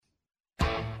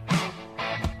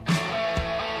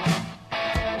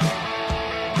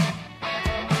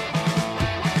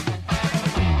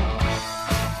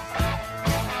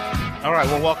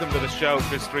right, well, welcome to the show,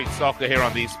 Fifth Street Soccer, here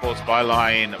on the Sports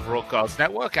Byline Broadcast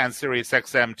Network and Sirius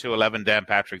XM 211 Dan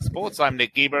Patrick Sports. I'm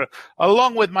Nick Geber,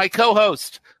 along with my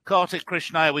co-host, Kartik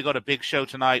Krishnaiyer. We got a big show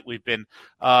tonight. We've been,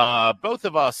 both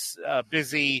of us,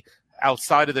 busy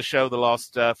outside of the show the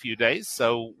last few days,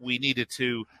 so we needed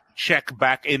to check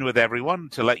back in with everyone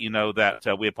to let you know that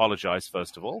we apologize,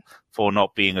 first of all, for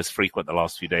not being as frequent the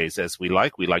last few days as we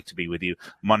like. We like to be with you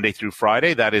Monday through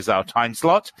Friday. That is our time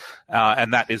slot,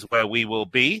 and that is where we will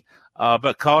be.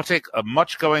 But Kartik,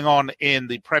 much going on in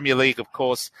the Premier League, of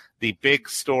course, the big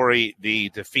story, the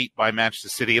defeat by Manchester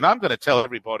City. And I'm going to tell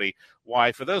everybody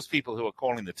why, for those people who are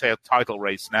calling the title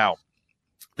race now,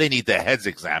 they need their heads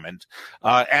examined.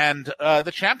 And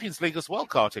the Champions League as well,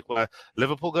 Kartik, where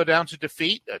Liverpool go down to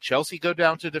defeat, Chelsea go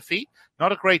down to defeat.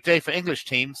 Not a great day for English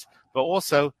teams, but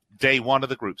also day one of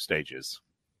the group stages.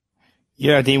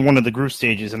 Yeah, day one of the group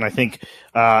stages, and I think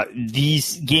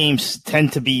these games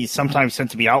sometimes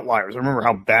tend to be outliers. I remember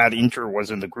how bad Inter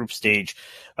was in the group stage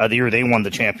the year they won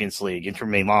the Champions League, Inter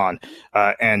Milan,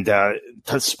 and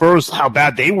to Spurs, how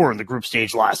bad they were in the group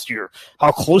stage last year,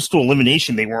 how close to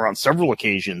elimination they were on several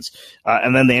occasions,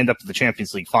 and then they end up in the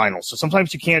Champions League final. So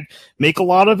sometimes you can't make a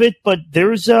lot of it, but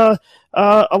there's a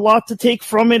lot to take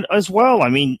from it as well. I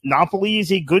mean, Napoli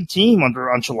is a good team under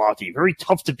Ancelotti, very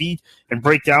tough to beat and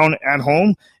break down at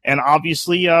home. And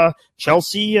obviously,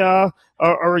 Chelsea are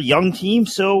a young team,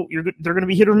 so they're going to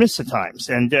be hit or miss at times.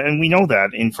 And we know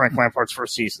that in Frank Lampard's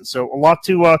first season. So a lot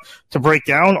to break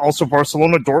down. Also,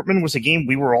 Barcelona-Dortmund was a game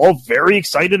we were all very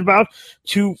excited about.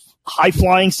 Two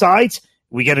high-flying sides.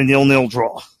 We get a 0-0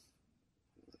 draw.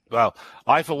 Well,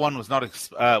 I, for one, was not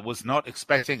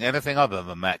expecting anything other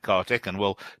than that, Kartik, and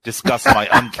we'll discuss my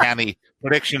uncanny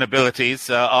prediction abilities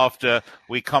after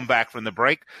we come back from the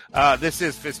break. This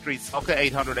is Fifth Street Soccer,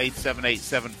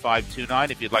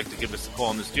 800-878-7529. If you'd like to give us a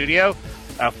call in the studio,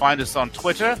 find us on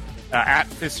Twitter, at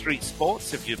Fifth Street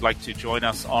Sports. If you'd like to join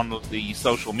us on the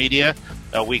social media,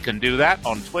 we can do that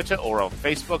on Twitter or on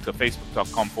Facebook at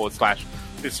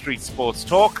facebook.com/Fifth Street Sports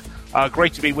Talk.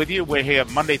 Great to be with you. We're here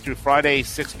Monday through Friday,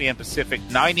 6 p.m. Pacific,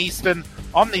 9 Eastern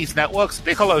on these networks.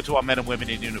 Big hello to our men and women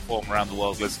in uniform around the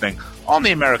world listening on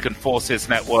the American Forces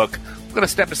Network. We're going to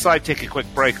step aside, take a quick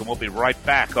break, and we'll be right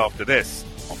back after this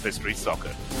on Fifth Street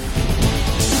Soccer.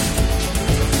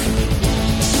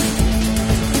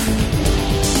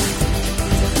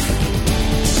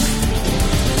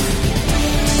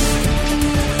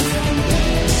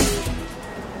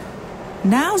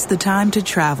 Now's the time to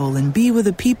travel and be with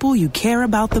the people you care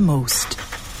about the most.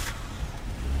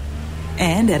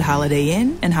 And at Holiday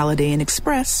Inn and Holiday Inn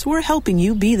Express, we're helping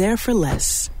you be there for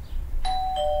less.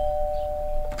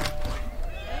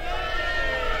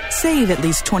 Save at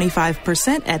least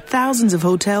 25% at thousands of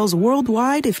hotels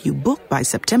worldwide if you book by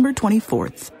September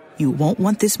 24th. You won't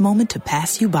want this moment to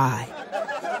pass you by.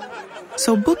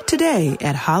 So book today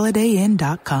at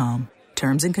HolidayInn.com.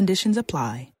 Terms and conditions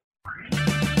apply.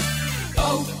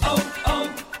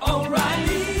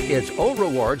 It's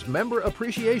O-Rewards Member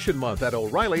Appreciation Month at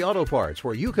O'Reilly Auto Parts,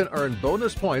 where you can earn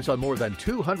bonus points on more than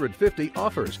 250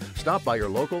 offers. Stop by your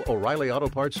local O'Reilly Auto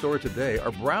Parts store today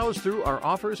or browse through our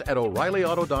offers at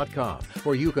O'ReillyAuto.com,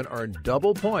 where you can earn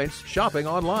double points shopping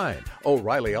online.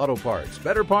 O'Reilly Auto Parts.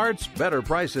 Better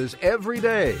prices every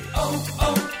day.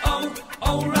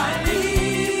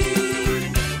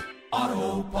 O'Reilly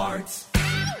Auto Parts.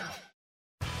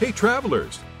 Hey,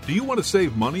 travelers. Do you want to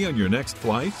save money on your next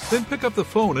flight? Then pick up the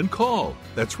phone and call.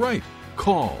 That's right,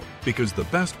 call, because the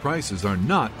best prices are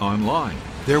not online.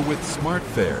 They're with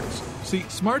SmartFares. See,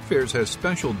 SmartFares has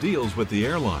special deals with the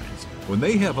airlines. When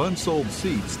they have unsold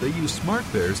seats, they use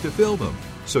SmartFares to fill them.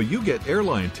 So you get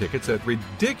airline tickets at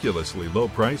ridiculously low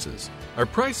prices. Our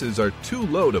prices are too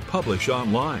low to publish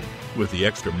online. With the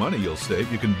extra money you'll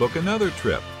save, you can book another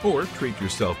trip or treat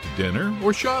yourself to dinner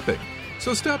or shopping.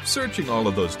 So stop searching all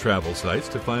of those travel sites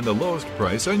to find the lowest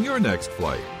price on your next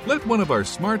flight. Let one of our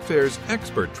SmartFares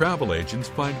expert travel agents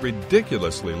find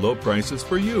ridiculously low prices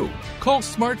for you. Call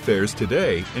SmartFares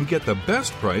today and get the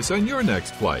best price on your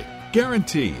next flight.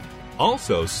 Guaranteed.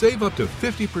 Also, save up to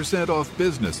 50% off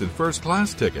business and first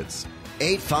class tickets.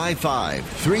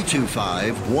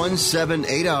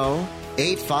 855-325-1780.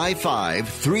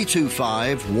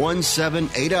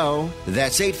 855-325-1780.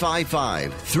 That's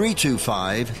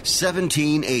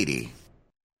 855-325-1780.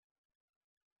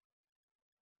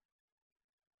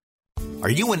 Are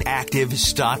you an active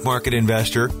stock market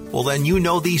investor? Well, then you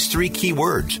know these three key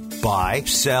words: Buy,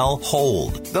 sell,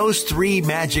 hold. Those three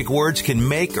magic words can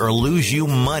make or lose you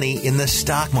money in the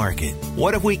stock market.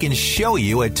 What if we can show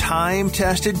you a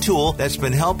time-tested tool that's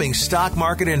been helping stock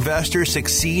market investors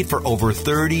succeed for over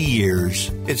 30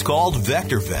 years? It's called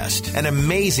VectorVest, an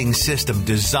amazing system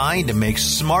designed to make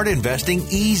smart investing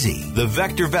easy. The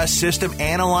VectorVest system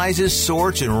analyzes,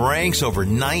 sorts, and ranks over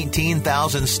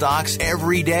 19,000 stocks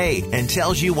every day and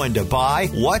tells you when to buy,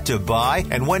 what to buy,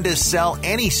 and when to sell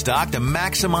any stock to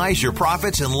maximize your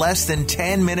profits in less than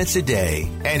 10 minutes a day.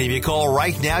 And if you call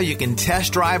right now, you can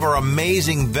test drive our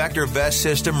amazing VectorVest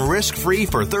system risk-free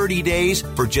for 30 days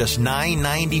for just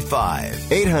 $9.95.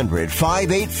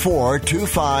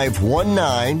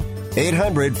 800-584-2519.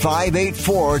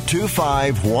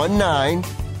 800-584-2519.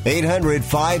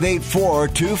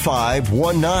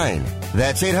 800-584-2519.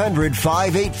 That's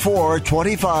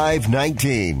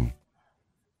 800-584-2519.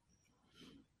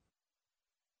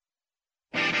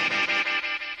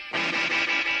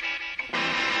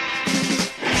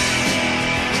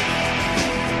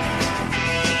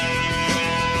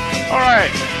 All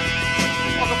right.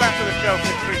 Welcome back to the show,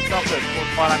 Fifth Street Soccer,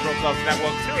 Sports Byline Broadcast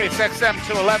Network, Sirius XM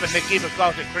 211. Nick Geber,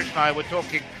 Kartik Krishna and I were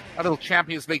talking a little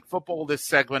Champions League football this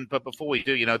segment, but before we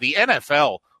do, the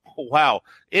NFL, wow,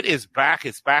 it is back.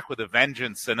 It's back with a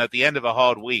vengeance, and at the end of a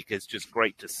hard week, it's just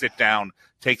great to sit down,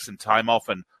 take some time off,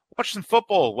 and watch some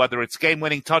football, whether it's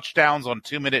game-winning touchdowns on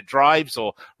 2-minute drives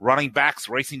or running backs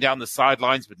racing down the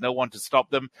sidelines with no one to stop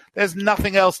them. There's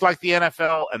nothing else like the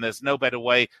NFL, and there's no better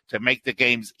way to make the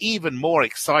games even more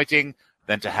exciting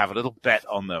than to have a little bet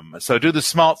on them. So do the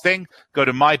smart thing. Go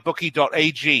to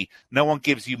mybookie.ag. No one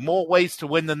gives you more ways to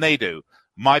win than they do.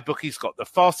 MyBookie's got the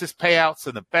fastest payouts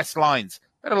and the best lines,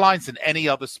 better lines than any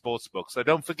other sportsbook. So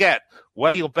don't forget,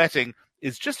 where you're betting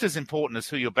is just as important as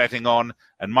who you're betting on,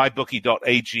 and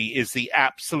mybookie.ag is the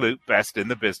absolute best in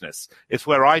the business. It's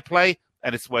where I play,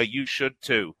 and it's where you should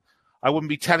too. I wouldn't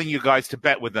be telling you guys to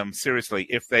bet with them, seriously,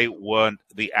 if they weren't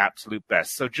the absolute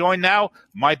best. So join now.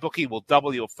 MyBookie will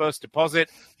double your first deposit.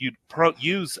 You'd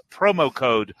use promo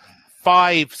code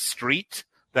 5STREET.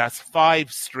 That's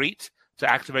 5STREET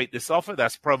to activate this offer.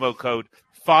 That's promo code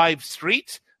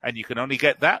 5STREET, and you can only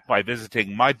get that by visiting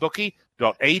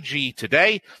mybookie.ag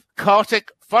today.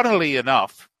 Kartik, funnily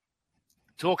enough,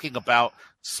 talking about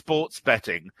sports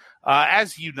betting.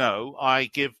 As you know, I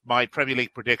give my Premier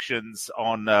League predictions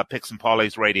on Picks and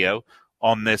Parlays Radio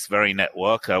on this very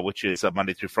network, which is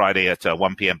Monday through Friday at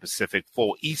 1 p.m. Pacific,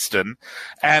 4 Eastern.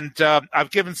 And I've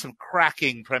given some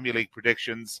cracking Premier League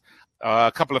predictions,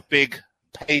 a couple of big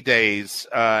paydays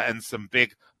and some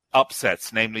big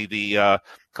upsets, namely the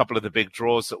couple of the big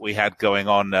draws that we had going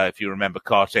on. If you remember,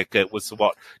 Kartik, it was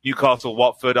Newcastle,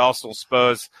 Watford, Arsenal,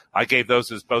 Spurs. I gave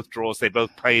those as both draws. They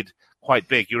both played quite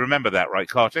big. You remember that, right,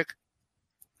 Kartik?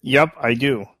 Yep, I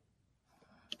do.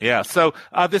 Yeah. So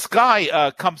this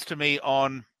guy comes to me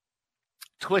on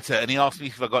Twitter, and he asked me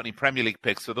if I got any Premier League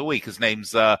picks for the week. His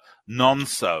name's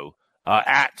Nonso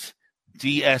at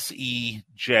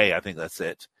DSEJ. I think that's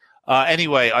it.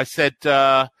 Anyway, I said,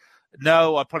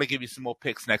 no, I'll probably give you some more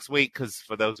picks next week because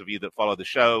for those of you that follow the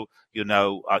show,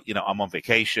 I'm on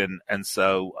vacation, and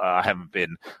so I haven't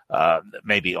been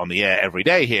maybe on the air every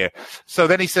day here. So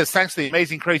then he says, thanks for the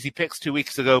amazing crazy picks 2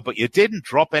 weeks ago, but you didn't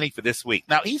drop any for this week.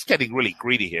 Now, he's getting really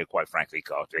greedy here, quite frankly,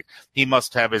 Kartik. He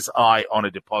must have his eye on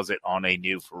a deposit on a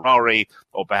new Ferrari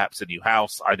or perhaps a new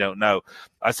house. I don't know.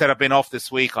 I said I've been off this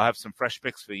week. I'll have some fresh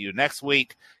picks for you next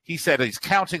week. He said he's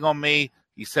counting on me.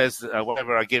 He says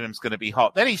whatever I give him is going to be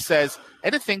hot. Then he says,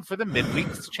 anything for the midweek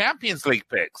Champions League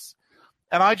picks.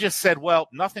 And I just said, well,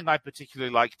 nothing I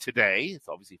particularly like today. It's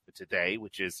obviously for today,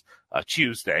 which is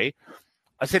Tuesday.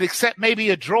 I said, except maybe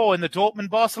a draw in the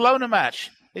Dortmund-Barcelona match.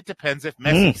 It depends if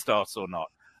Messi starts or not.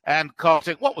 And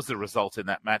Kartik, what was the result in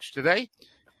that match today?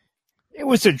 It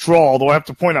was a draw, although I have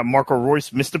to point out Marco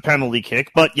Reus missed a penalty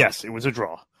kick. But yes, it was a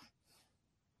draw.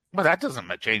 Well, that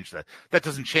doesn't change that. That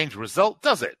doesn't change the result,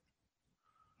 does it?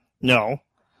 No.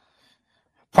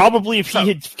 Probably if he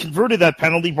had converted that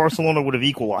penalty, Barcelona would have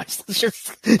equalized. It's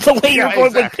just the way you're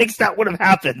going with picks, that would have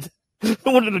happened. It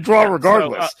would have been a draw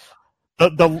regardless.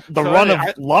 The run of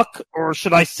luck, or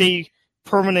should I say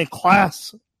permanent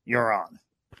class you're on?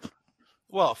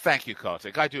 Well, thank you,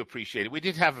 Kartik. I do appreciate it. We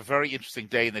did have a very interesting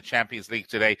day in the Champions League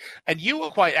today, and you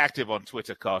were quite active on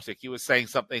Twitter, Kartik. You were saying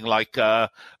something like,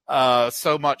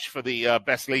 so much for the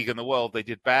best league in the world. They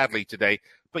did badly today.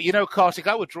 But, Kartik,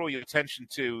 I would draw your attention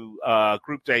to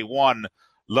Group Day 1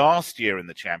 last year in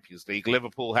the Champions League.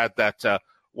 Liverpool had that 1-1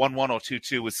 or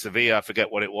 2-2 with Sevilla. I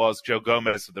forget what it was. Joe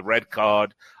Gomez with the red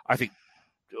card. I think,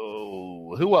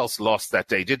 who else lost that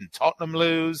day? Didn't Tottenham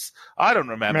lose? I don't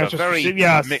remember. Very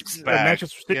mixed bag.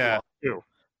 Manchester City lost too.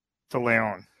 to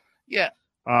Leon. Yeah.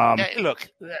 Look,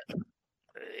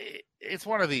 it's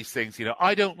one of these things,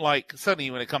 I don't like,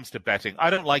 certainly when it comes to betting, I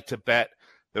don't like to bet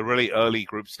the really early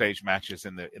group stage matches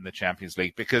in the Champions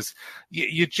League because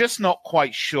you're just not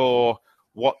quite sure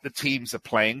what the teams are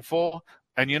playing for.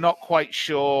 And you're not quite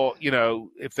sure,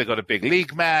 if they've got a big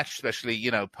league match,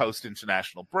 especially,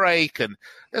 post-international break. And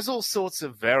there's all sorts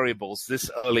of variables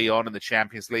this early on in the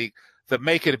Champions League that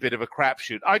make it a bit of a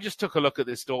crapshoot. I just took a look at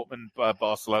this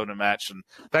Dortmund-Barcelona match, and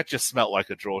that just smelt like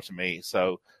a draw to me.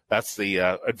 So that's the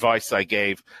advice I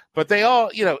gave. But they are,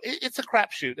 it's a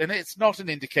crapshoot, and it's not an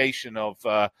indication of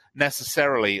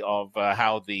necessarily of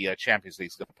how the Champions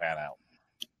League's going to pan out.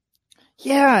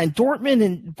 Yeah, and Dortmund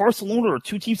and Barcelona are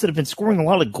two teams that have been scoring a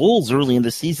lot of goals early in the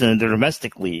season in their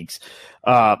domestic leagues.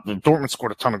 Dortmund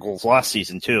scored a ton of goals last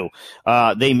season, too.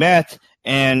 They met,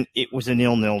 and it was a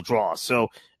 0-0 draw. So,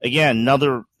 again,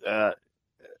 another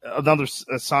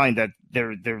sign that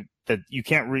that you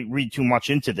can't read too much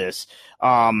into this.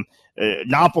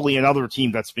 Napoli, another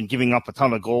team that's been giving up a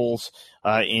ton of goals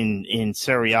in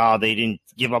Serie A. They didn't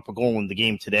give up a goal in the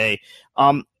game today.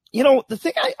 The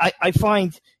thing I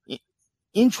find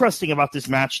interesting about this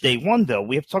match day one, though,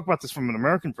 we have to talk about this from an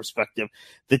American perspective.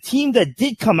 The team that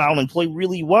did come out and play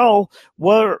really well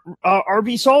were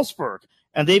RB Salzburg.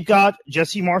 And they've got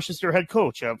Jesse Marsch as their head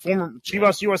coach, a former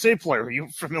Chivas USA player. You're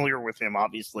familiar with him,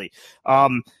 obviously.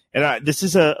 This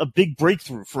is a big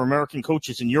breakthrough for American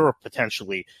coaches in Europe,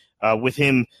 potentially, with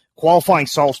him qualifying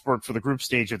Salzburg for the group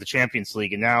stage of the Champions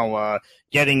League and now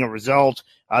getting a result.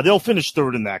 They'll finish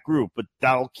third in that group, but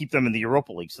that'll keep them in the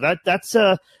Europa League. So that's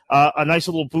a nice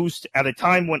little boost at a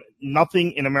time when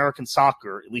nothing in American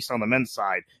soccer, at least on the men's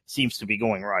side, seems to be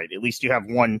going right. At least you have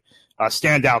one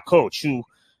standout coach who,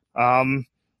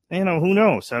 who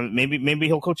knows? Maybe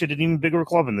he'll coach at an even bigger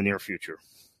club in the near future.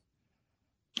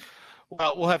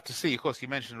 Well, we'll have to see. Of course, you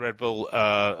mentioned Red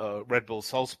Bull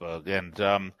Salzburg,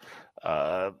 and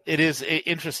it is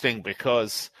interesting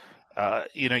because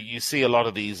you see a lot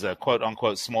of these quote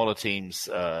unquote smaller teams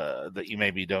that you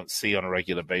maybe don't see on a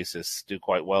regular basis do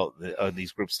quite well in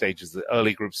these group stages, the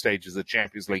early group stages of the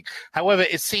Champions League. However,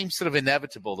 it seems sort of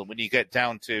inevitable that when you get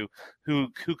down to who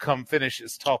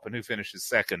finishes top and who finishes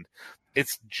second,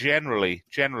 it's generally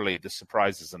the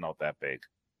surprises are not that big.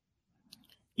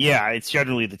 Yeah, it's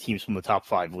generally the teams from the top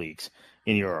 5 leagues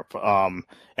in Europe,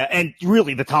 and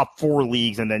really the top 4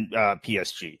 leagues, and then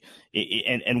PSG,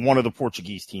 and one of the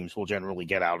Portuguese teams will generally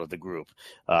get out of the group,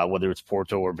 whether it's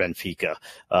Porto or Benfica.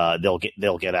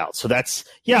 They'll get out. So there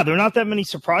are not that many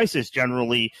surprises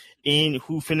generally in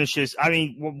who finishes. I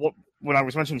mean, when I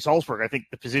was mentioning Salzburg, I think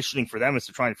the positioning for them is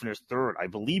to try and finish third. I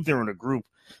believe they're in a group.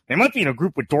 They might be in a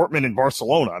group with Dortmund and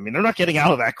Barcelona. I mean, they're not getting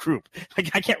out of that group. I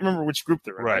can't remember which group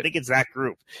they're in. Right. I think it's that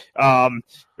group.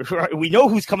 We know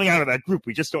who's coming out of that group.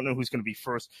 We just don't know who's going to be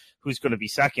first, who's going to be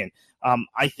second.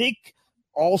 I think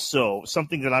also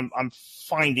something that I'm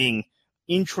finding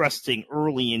interesting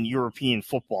early in European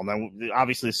football. Now,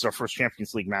 obviously, this is our first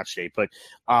Champions League match day, but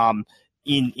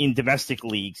in domestic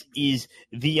leagues is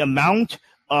the amount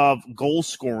of goal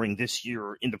scoring this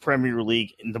year in the Premier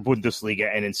League, in the Bundesliga,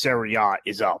 and in Serie A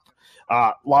is up.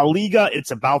 La Liga,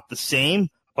 it's about the same,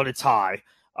 but it's high.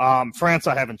 France,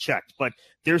 I haven't checked, but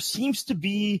there seems to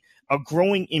be a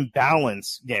growing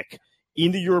imbalance, Nick,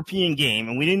 in the European game,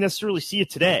 and we didn't necessarily see it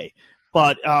today,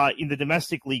 but in the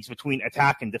domestic leagues between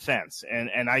attack and defense.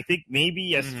 And I think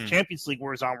maybe as the Champions League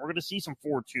wears on, we're going to see some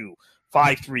 4-2,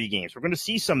 5-3 games. We're going to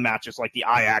see some matches like the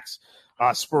Ajax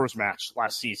Spurs match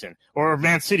last season, or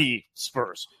Man City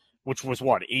Spurs, which was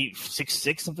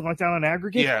 8-6-6, something like that on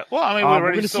aggregate. Yeah, well, I mean, we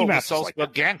already saw the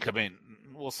Salzburg Genk. I mean,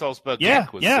 Salzburg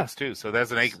Genk was 6-2, so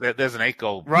there's an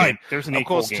 8-goal. Right, game. There's an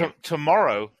 8-goal game. Of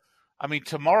course,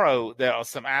 tomorrow there are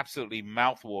some absolutely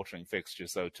mouth-watering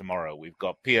fixtures. So tomorrow we've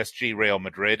got PSG Real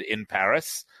Madrid in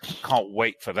Paris. Can't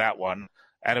wait for that one.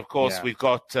 And of course we've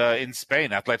got in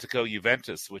Spain Atletico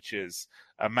Juventus, which is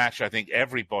a match I think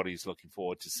everybody's looking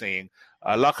forward to seeing.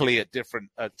 Luckily at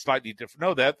slightly different.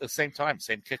 No, they're at the same time,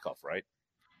 same kickoff, right?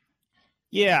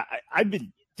 Yeah, I've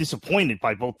been disappointed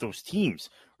by both those teams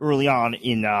early on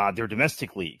in their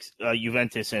domestic leagues,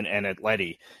 Juventus and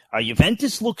Atleti.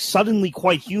 Juventus looks suddenly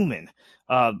quite human,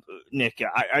 Nick.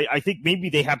 I think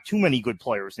maybe they have too many good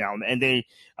players now, and they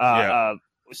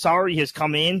Sarri has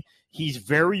come in. He's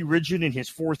very rigid in his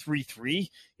 4-3-3.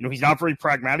 He's not very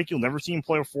pragmatic. You'll never see him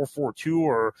play a 4-4-2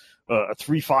 or a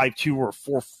 3-5-2 or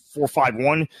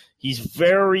 4-5-1. He's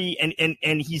very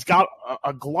and he's got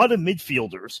a glut of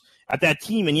midfielders at that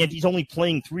team, and yet he's only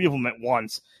playing 3 of them at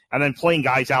once, and then playing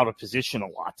guys out of position a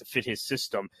lot to fit his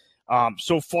system.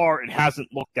 So far, it hasn't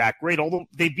looked that great, although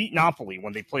they beat Napoli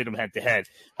when they played them head-to-head.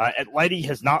 Atleti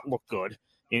has not looked good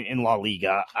in La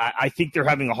Liga. I think they're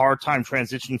having a hard time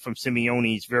transitioning from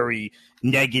Simeone's very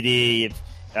negative,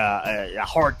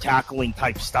 hard tackling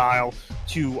type style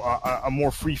to a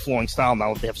more free-flowing style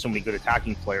now that they have so many good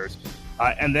attacking players.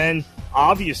 And then,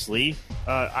 obviously,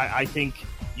 I think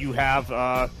you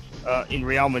have in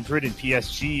Real Madrid and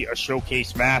PSG a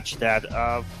showcase match that,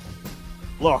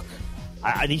 look,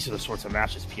 these are the sorts of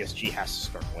matches PSG has to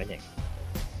start winning.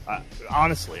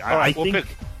 Honestly, I think...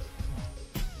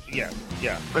 Yeah.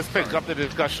 Let's pick up the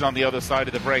discussion on the other side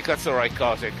of the break. That's all right,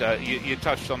 Kartik. You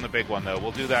touched on the big one, though.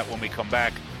 We'll do that when we come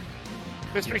back.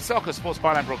 Fifth Street Soccer, Sports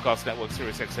Byline Broadcast Network,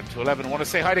 Sirius XM 211. I want to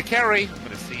say hi to Kerry. I'm going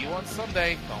to see you on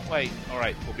Sunday. Don't wait. All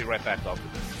right, we'll be right back after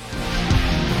this.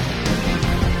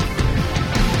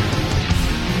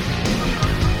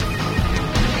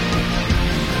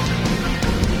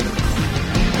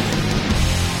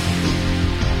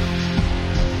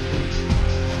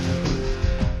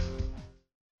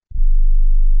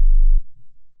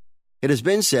 It has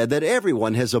been said that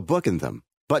everyone has a book in them.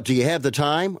 But do you have the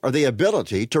time or the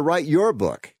ability to write your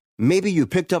book? Maybe you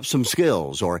picked up some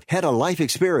skills or had a life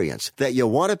experience that you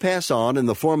want to pass on in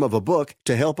the form of a book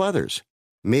to help others.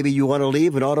 Maybe you want to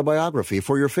leave an autobiography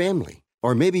for your family.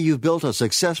 Or maybe you've built a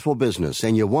successful business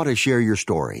and you want to share your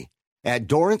story. At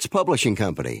Dorrance Publishing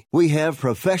Company, we have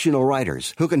professional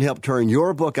writers who can help turn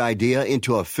your book idea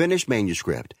into a finished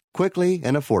manuscript quickly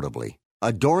and affordably.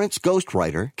 A Dorrance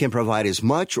ghostwriter can provide as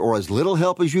much or as little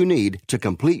help as you need to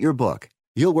complete your book.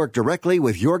 You'll work directly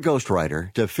with your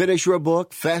ghostwriter to finish your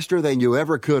book faster than you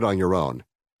ever could on your own.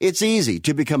 It's easy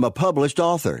to become a published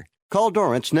author. Call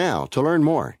Dorrance now to learn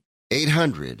more.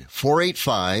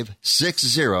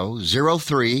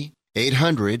 800-485-6003.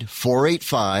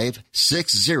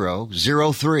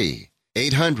 800-485-6003.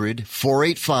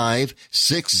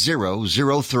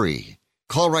 800-485-6003.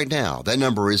 Call right now. That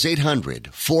number is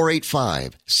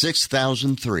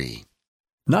 800-485-6003.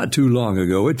 Not too long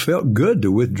ago, it felt good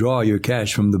to withdraw your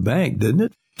cash from the bank, didn't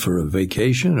it? For a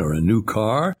vacation or a new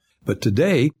car. But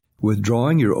today,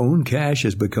 withdrawing your own cash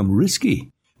has become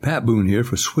risky. Pat Boone here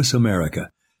for Swiss America.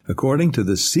 According to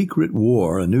The Secret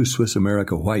War, a new Swiss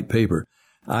America white paper,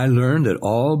 I learned that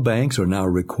all banks are now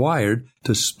required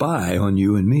to spy on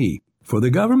you and me for the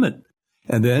government,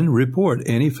 and then report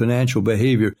any financial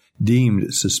behavior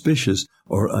deemed suspicious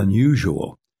or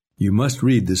unusual. You must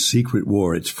read The Secret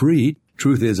War. It's free.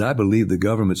 Truth is, I believe the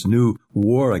government's new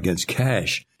war against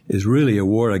cash is really a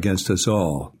war against us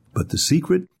all. But The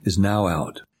Secret is now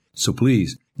out. So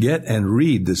please, get and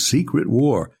read The Secret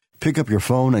War. Pick up your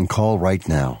phone and call right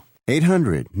now.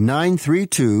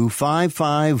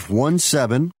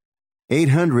 800-932-5517.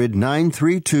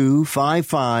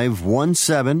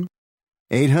 800-932-5517.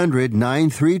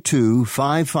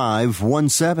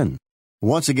 800-932-5517.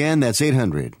 Once again, that's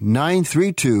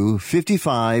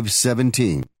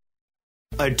 800-932-5517.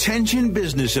 Attention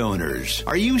business owners.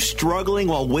 Are you struggling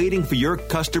while waiting for your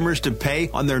customers to pay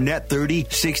on their net 30,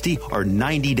 60, or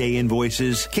 90-day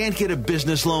invoices? Can't get a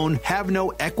business loan? Have no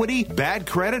equity? Bad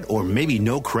credit? Or maybe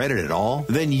no credit at all?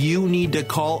 Then you need to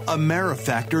call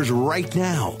AmeriFactors right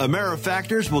now.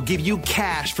 AmeriFactors will give you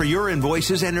cash for your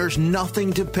invoices and there's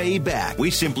nothing to pay back. We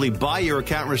simply buy your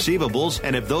account receivables,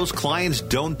 and if those clients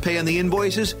don't pay on the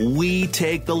invoices, we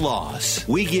take the loss.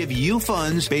 We give you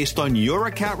funds based on your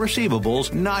account receivables,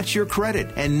 not your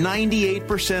credit. And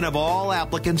 98% of all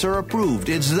applicants are approved.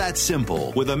 It's that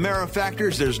simple. With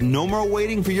AmeriFactors, there's no more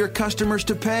waiting for your customers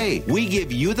to pay. We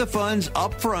give you the funds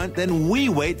up front, then we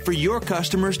wait for your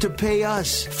customers to pay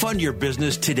us. Fund your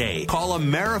business today. Call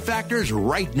AmeriFactors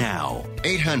right now.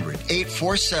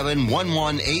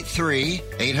 800-847-1183.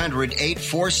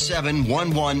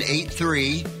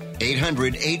 800-847-1183.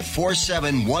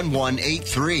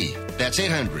 800-847-1183. That's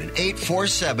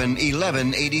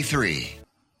 800-847-1183.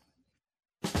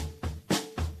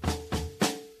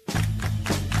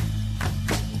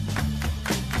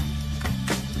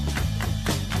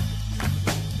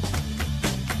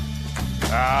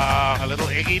 A little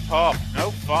Iggy Pop.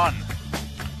 No fun.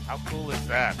 How cool is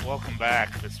that? Welcome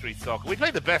back to Street Soccer. We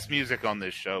play the best music on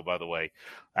this show, by the way.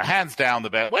 Hands down the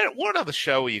best. What other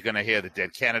show are you going to hear? The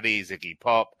Dead Kennedys, Iggy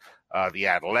Pop, the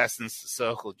Adolescents, the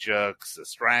Circle Jerks, the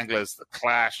Stranglers, the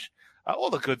Clash,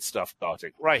 all the good stuff,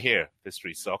 Kartik, right here for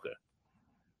Street Soccer.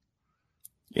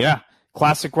 Yeah,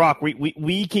 classic rock.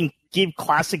 We can give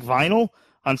classic vinyl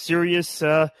on Sirius.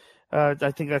 I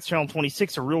think that's Channel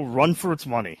 26, a real run for its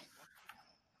money.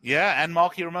 Yeah, and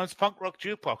Marky Ramone's Punk Rock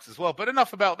Jukebox as well. But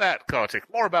enough about that,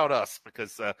 Kartik. More about us,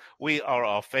 because we are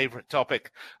our favorite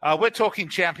topic. We're talking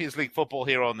Champions League football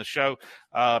here on the show.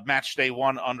 Match day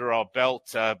 1 under our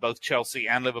belt. Both Chelsea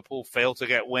and Liverpool failed to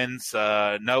get wins.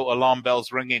 No alarm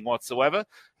bells ringing whatsoever.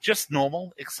 Just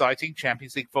normal, exciting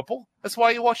Champions League football. That's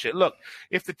why you watch it. Look,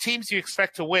 if the teams you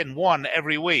expect to win won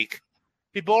every week,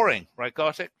 it'd be boring, right,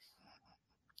 Kartik?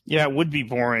 Yeah, it would be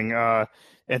boring.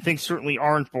 And things certainly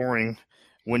aren't boring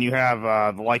when you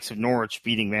have the likes of Norwich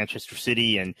beating Manchester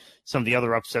City and some of the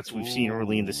other upsets we've seen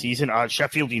early in the season.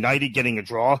 Sheffield United getting a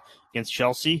draw against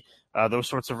Chelsea, those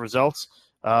sorts of results.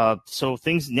 So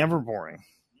things never boring.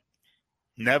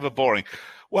 Never boring.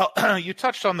 Well, you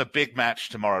touched on the big match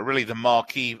tomorrow, really the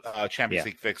marquee Champions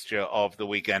League fixture of the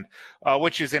weekend,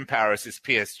 which is in Paris. It's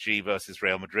PSG versus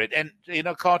Real Madrid. And,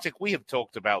 Kartik, we have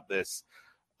talked about this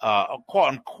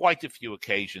on quite a few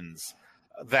occasions,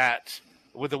 that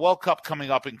with the World Cup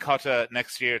coming up in Qatar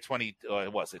next year,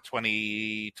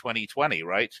 2020,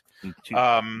 right?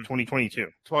 2022.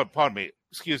 Pardon me.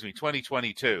 Excuse me,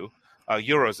 2022.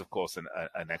 Euros, of course,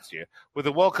 next year. With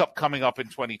the World Cup coming up in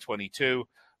 2022,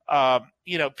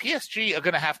 PSG are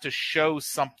going to have to show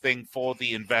something for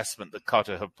the investment that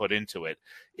Qatar have put into it.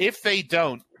 If they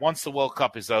don't, once the World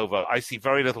Cup is over, I see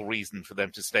very little reason for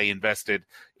them to stay invested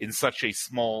in such a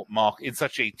small market, in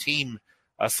such a team,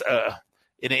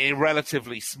 in a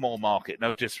relatively small market.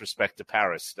 No disrespect to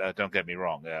Paris, don't get me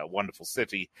wrong, a wonderful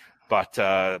city, but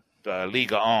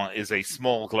Ligue 1 is a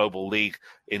small global league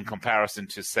in comparison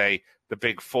to, say, the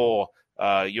big four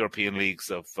European leagues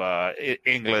of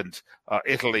England,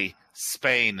 Italy,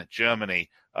 Spain, Germany,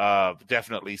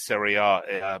 definitely Serie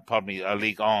A,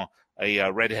 Ligue 1,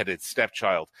 a red-headed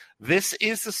stepchild. This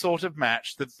is the sort of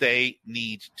match that they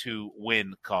need to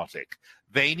win, Kartik.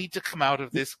 They need to come out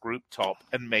of this group top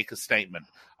and make a statement.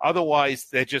 Otherwise,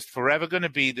 they're just forever going to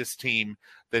be this team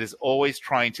that is always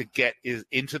trying to get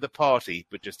into the party,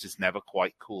 but just is never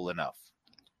quite cool enough.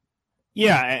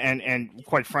 Yeah, and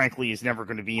quite frankly, is never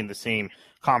going to be in the same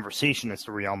conversation as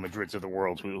the Real Madrids of the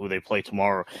world who they play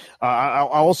tomorrow. I'll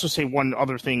also say one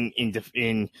other thing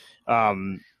in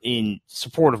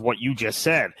support of what you just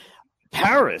said.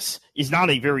 Paris is not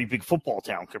a very big football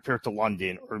town compared to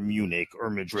London or Munich or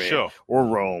Madrid or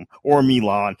Rome or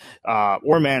Milan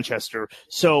or Manchester.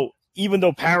 So even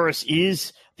though Paris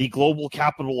is the global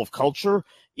capital of culture,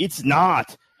 it's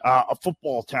not a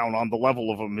football town on the level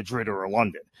of a Madrid or a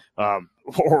London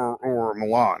or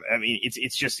Milan. I mean,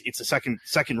 it's a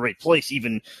second-rate place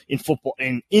even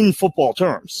in football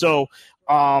terms. So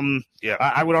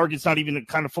I would argue it's not even the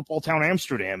kind of football town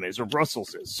Amsterdam is or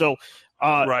Brussels is. So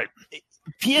right.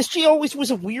 PSG always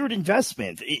was a weird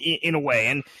investment in a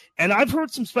way. And I've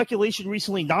heard some speculation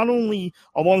recently, not only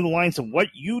along the lines of what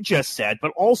you just said,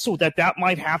 but also that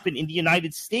might happen in the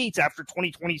United States after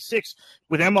 2026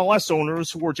 with MLS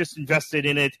owners who are just invested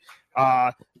in it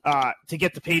to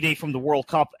get the payday from the World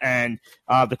Cup and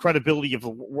the credibility of the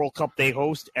World Cup they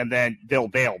host, and then they'll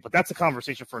bail. But that's a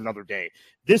conversation for another day.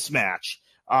 This match,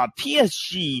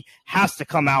 PSG has to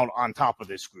come out on top of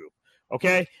this group.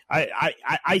 Okay,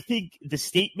 I think the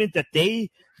statement that they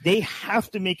have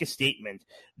to make a statement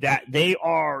that they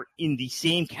are in the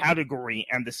same category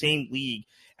and the same league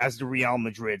as the Real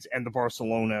Madrids and the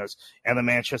Barcelonas and the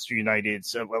Manchester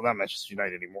Uniteds. Well, not Manchester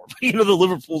United anymore, but the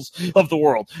Liverpools of the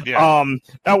world. Yeah.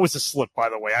 That was a slip, by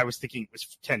the way. I was thinking it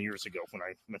was 10 years ago when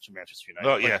I mentioned Manchester United.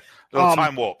 Oh, yeah.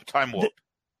 Time warp.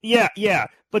 Yeah.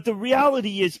 But the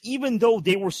reality is, even though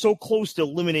they were so close to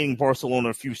eliminating Barcelona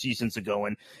a few seasons ago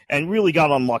and really got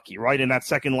unlucky, right, in that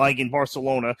second leg in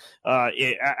Barcelona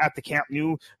at the Camp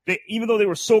Nou, even though they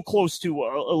were so close to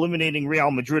eliminating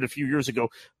Real Madrid a few years ago,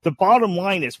 the bottom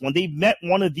line is when they met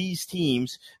one of these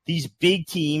teams, these big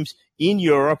teams in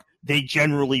Europe, they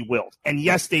generally willed. And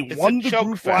yes, they won the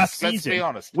group last season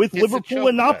with Liverpool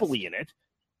and Napoli in it.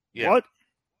 Yeah. What?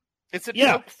 It's a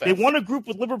joke fest. They won a group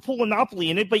with Liverpool and Napoli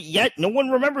in it, but yet no one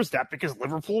remembers that because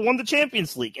Liverpool won the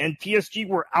Champions League and PSG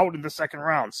were out in the second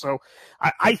round. So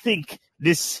I think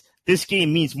this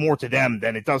game means more to them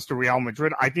than it does to Real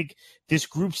Madrid. I think this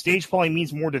group stage probably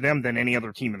means more to them than any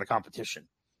other team in the competition.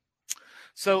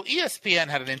 So ESPN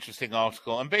had an interesting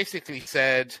article and basically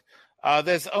said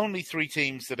there's only 3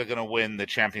 teams that are going to win the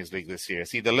Champions League this year.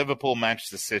 It's either Liverpool,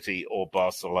 Manchester City, or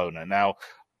Barcelona. Now,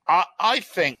 I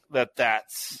think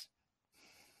that's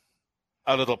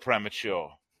a little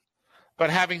premature. But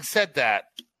having said that,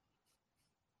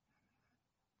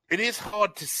 it is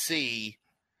hard to see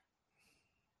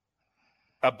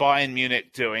a Bayern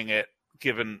Munich doing it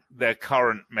given their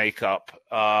current makeup.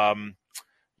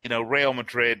 Real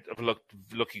Madrid have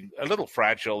looking a little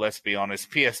fragile, let's be honest.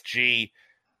 PSG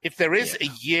if there is a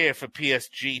year for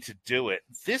PSG to do it,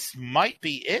 this might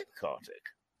be it, Kartik.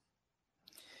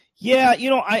 Yeah,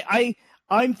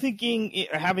 I'm thinking,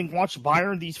 having watched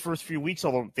Bayern these first few weeks,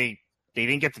 although they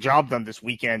didn't get the job done this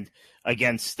weekend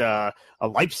against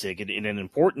Leipzig in an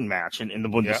important match in the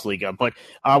Bundesliga. Yeah. But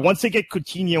once they get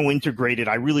Coutinho integrated,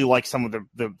 I really like some of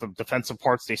the defensive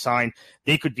parts they signed.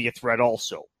 They could be a threat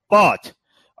also. But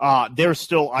they're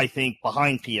still, I think,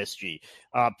 behind PSG.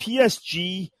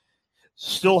 PSG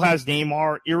still has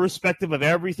Neymar, irrespective of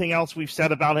everything else we've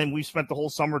said about him. We've spent the whole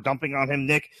summer dumping on him,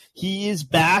 Nick. He is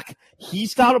back.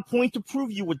 He's got a point to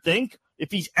prove, you would think.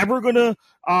 If he's ever going to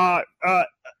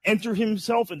enter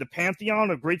himself in the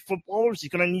pantheon of great footballers, he's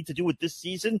going to need to do it this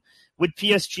season with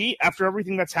PSG after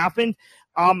everything that's happened.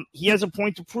 He has a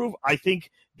point to prove. I think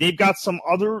they've got some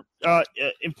other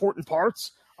important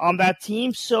parts on that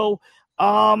team. So,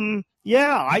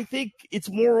 I think it's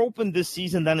more open this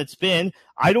season than it's been.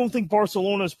 I don't think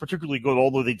Barcelona is particularly good,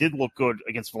 although they did look good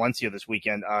against Valencia this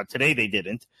weekend. Today they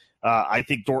didn't. I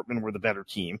think Dortmund were the better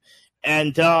team.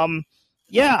 And,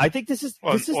 I think this is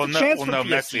the chance for PSG.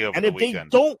 Messi over and if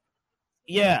weekend. They don't,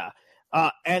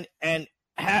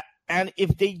 and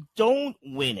if they don't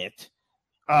win it,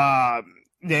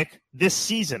 Nick, this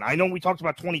season, I know we talked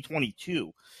about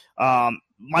 2022,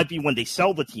 might be when they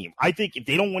sell the team. I think if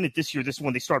they don't win it this year, this is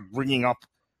when they start breaking up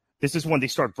the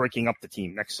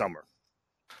team next summer.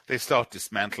 They start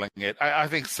dismantling it. I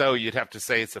think so. You'd have to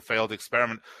say it's a failed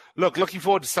experiment. Looking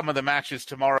forward to some of the matches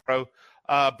tomorrow.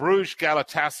 Bruges,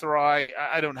 Galatasaray.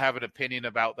 I don't have an opinion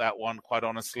about that one, quite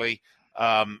honestly.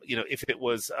 If it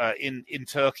was in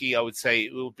Turkey, I would say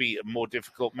it would be a more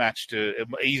difficult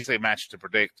easy match to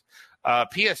predict.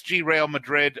 PSG, Real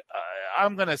Madrid.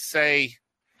 I'm going to say,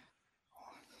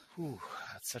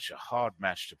 that's such a hard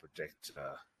match to predict.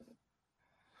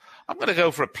 I'm going to go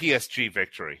for a PSG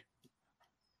victory.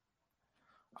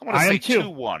 I'm going to say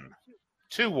 2-1.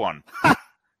 2-1.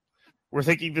 We're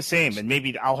thinking the same, and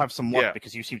maybe I'll have some luck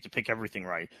because you seem to pick everything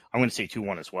right. I'm going to say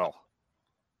 2-1 as well.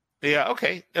 Yeah,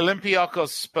 okay. Olympiacos,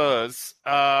 Spurs.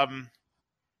 I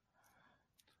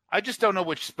just don't know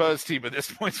which Spurs team at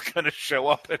this point is going to show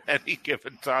up at any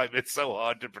given time. It's so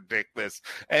hard to predict this.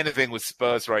 Anything with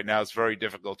Spurs right now is very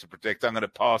difficult to predict. I'm going to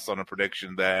pass on a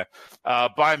prediction there.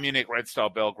 Bayern Munich, Red Star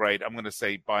Belgrade. I'm going to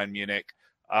say Bayern Munich.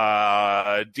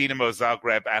 Dinamo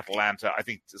Zagreb, Atalanta. I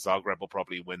think Zagreb will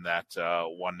probably win that 1-0,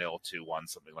 2-1,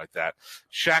 something like that.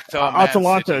 Shakhtar,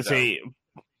 Atalanta City,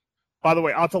 by the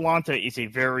way, Atalanta is a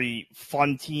very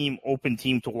fun team, open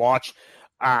team to watch.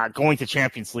 Going to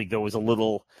Champions League, though, is a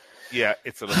little... Yeah,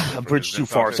 it's a little a bridge too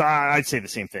far. So I'd say the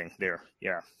same thing there.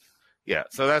 Yeah. Yeah,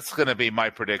 so that's going to be my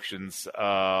predictions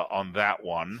on that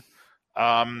one.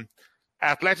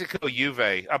 Atletico,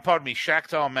 Juve.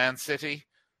 Shakhtar, Man City.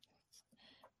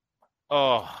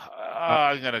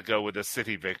 I'm going to go with a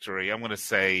City victory. I'm going to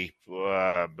say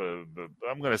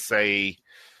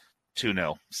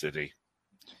 2-0 City.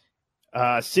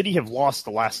 City have lost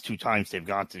the last 2 times they've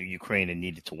gone to Ukraine and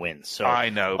needed to win. So I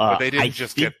know, but they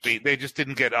didn't get beat. They just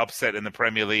didn't get upset in the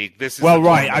Premier League. This is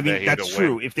right. I mean, that's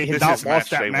true. If they had not lost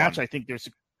that match, won. I think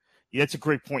that's a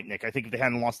great point, Nick. I think if they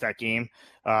hadn't lost that game,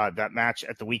 that match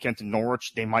at the weekend in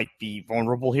Norwich, they might be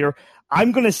vulnerable here.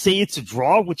 I'm going to say it's a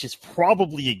draw, which is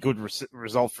probably a good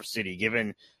result for City,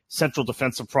 given central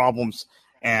defensive problems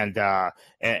and the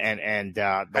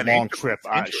long trip.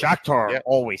 Shakhtar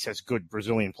always has good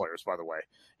Brazilian players, by the way.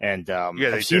 And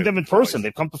I've seen them in person. Always.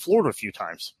 They've come to Florida a few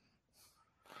times.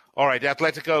 All right,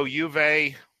 Atletico,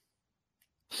 Juve.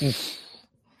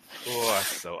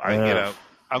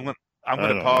 I'm going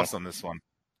to pass on this one.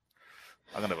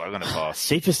 I'm going to pass.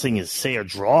 Safest thing is say a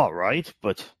draw, right?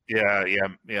 But yeah.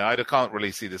 I can't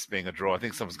really see this being a draw. I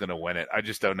think someone's going to win it. I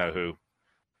just don't know who.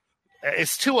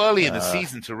 It's too early in the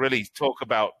season to really talk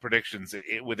about predictions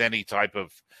with any type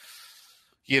of,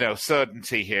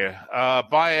 certainty here.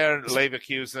 Bayern,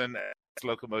 Leverkusen,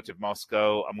 Lokomotiv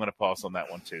Moscow. I'm going to pass on that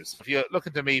one too. So if you're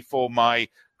looking to me for my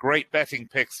great betting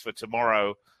picks for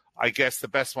tomorrow, I guess the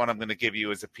best one I'm going to give you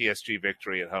is a PSG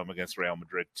victory at home against Real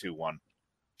Madrid, 2-1.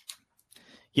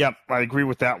 Yep, I agree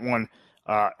with that one.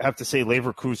 I have to say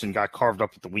Leverkusen got carved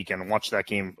up at the weekend and watched that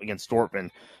game against Dortmund.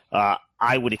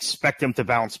 I would expect them to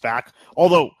bounce back.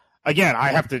 Although, again, I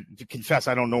have to confess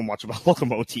I don't know much about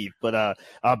Lokomotiv, but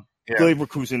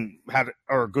Leverkusen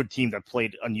are a good team that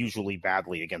played unusually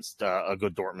badly against a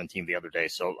good Dortmund team the other day.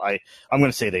 So I'm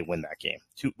going to say they win that game.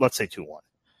 Let's say 2-1.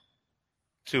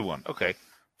 2-1. Okay,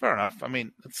 fair enough. I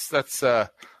mean, that's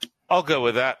I'll go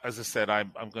with that. As I said,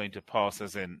 I'm going to pass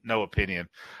as in no opinion.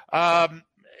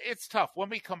 it's tough. When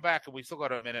we come back, and we still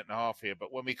got a minute and a half here,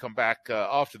 but when we come back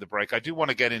after the break, I do want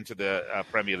to get into the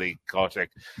Premier League,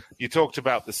 Kartik. You talked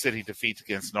about the City defeat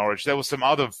against Norwich. There were some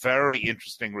other very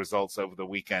interesting results over the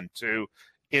weekend, too,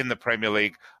 in the Premier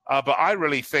League. But I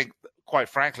really think, quite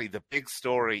frankly, the big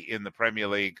story in the Premier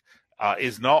League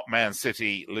is not Man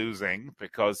City losing,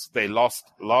 because they lost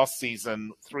last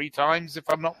season 3 times, if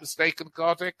I'm not mistaken,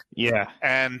 Kartik. Yeah.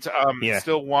 And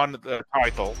still won the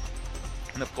title.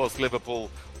 And, of course, Liverpool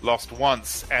lost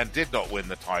once and did not win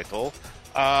the title.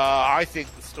 I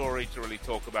think the story to really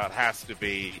talk about has to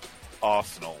be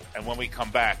Arsenal. And when we come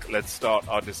back, let's start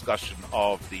our discussion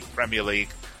of the Premier League.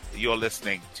 You're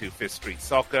listening to Fifth Street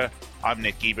Soccer. I'm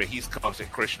Nick Geber. He's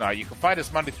Kartik Krishna. You can find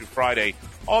us Monday through Friday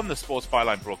on the Sports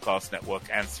Byline Broadcast Network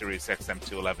and Sirius XM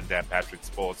 211 Dan Patrick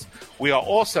Sports. We are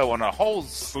also on a whole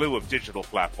slew of digital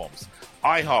platforms.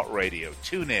 iHeartRadio,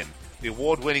 TuneIn, the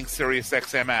award-winning Sirius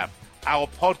XM app. Our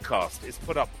podcast is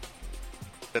put up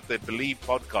at the Believe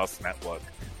Podcast Network,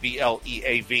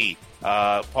 BLEAV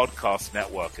Podcast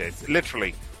Network. It's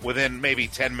literally within maybe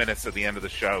 10 minutes of the end of the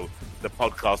show, the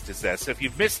podcast is there. So if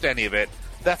you've missed any of it,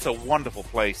 that's a wonderful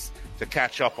place to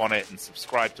catch up on it and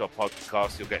subscribe to our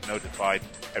podcast. You'll get notified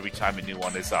every time a new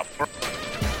one is up.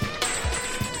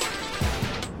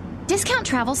 Discount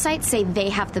travel sites say they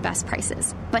have the best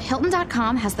prices, but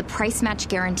Hilton.com has the price match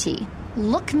guarantee.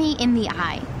 Look me in the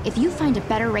eye. If you find a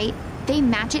better rate, they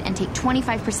match it and take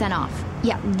 25% off.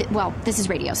 Yeah, this is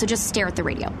radio, so just stare at the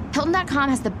radio. Hilton.com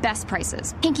has the best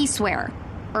prices. Pinky swear.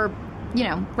 Or,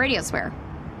 radio swear.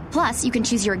 Plus, you can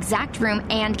choose your exact room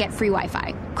and get free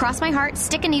Wi-Fi. Cross my heart,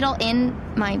 stick a needle in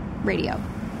my radio.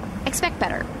 Expect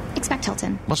better. Expect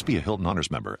Hilton. Must be a Hilton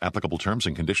Honors member. Applicable terms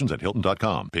and conditions at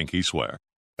Hilton.com. Pinky swear.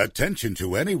 Attention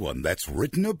to anyone that's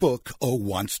written a book or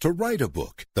wants to write a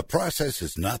book. The process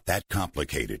is not that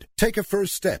complicated. Take a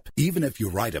first step. Even if you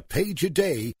write a page a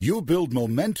day, you'll build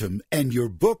momentum and your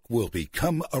book will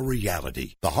become a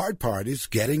reality. The hard part is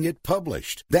getting it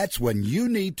published. That's when you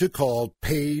need to call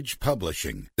Page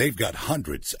Publishing. They've got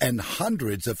hundreds and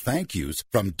hundreds of thank yous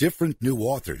from different new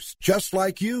authors, just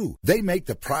like you. They make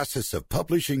the process of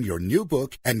publishing your new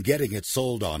book and getting it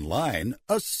sold online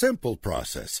a simple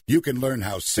process. You can learn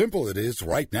how simple it is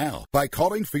right now by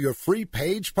calling for your free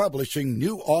Page Publishing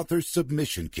New Author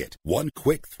Submission Kit. One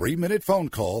quick 3-minute phone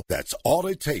call, that's all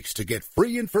it takes to get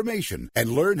free information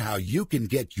and learn how you can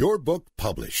get your book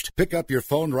published. Pick up your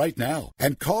phone right now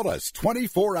and call us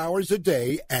 24 hours a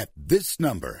day at this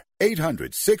number.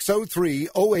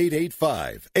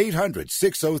 800-603-0885.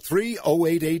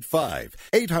 800-603-0885.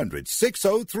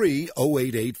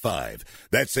 800-603-0885.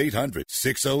 That's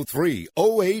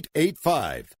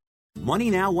 800-603-0885. Money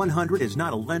Now 100 is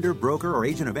not a lender, broker, or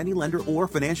agent of any lender or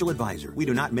financial advisor. We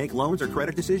do not make loans or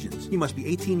credit decisions. You must be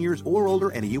 18 years or older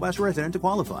and a U.S. resident to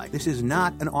qualify. This is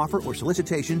not an offer or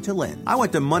solicitation to lend. I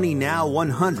went to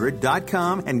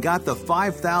MoneyNow100.com and got the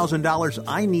 $5,000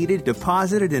 I needed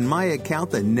deposited in my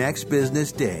account the next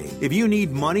business day. If you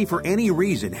need money for any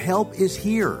reason, help is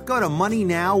here. Go to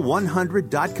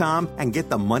MoneyNow100.com and get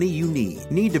the money you need.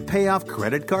 Need to pay off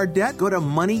credit card debt? Go to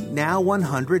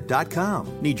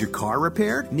MoneyNow100.com. Need your car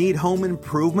repaired? Need home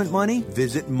improvement money?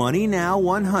 Visit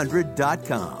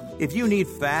MoneyNow100.com. If you need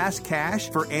fast cash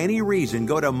for any reason,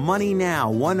 go to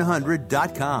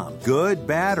MoneyNow100.com. Good,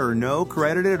 bad, or no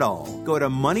credit at all. Go to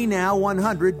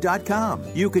MoneyNow100.com.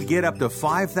 You could get up to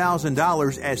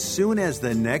 $5,000 as soon as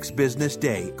the next business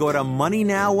day. Go to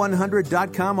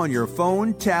MoneyNow100.com on your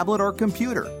phone, tablet, or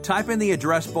computer. Type in the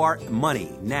address bar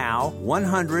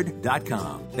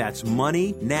MoneyNow100.com. That's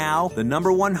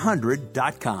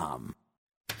MoneyNow100.com.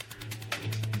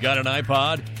 Got an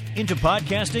iPod? Into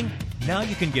podcasting? Now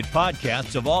you can get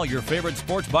podcasts of all your favorite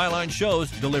Sports Byline shows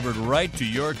delivered right to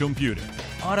your computer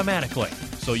automatically,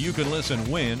 so you can listen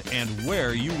when and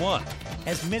where you want,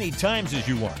 as many times as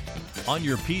you want, on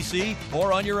your PC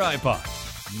or on your iPod.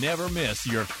 Never miss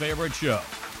your favorite show.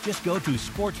 Just go to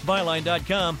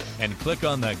sportsbyline.com and click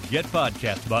on the Get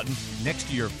Podcast button next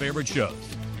to your favorite shows.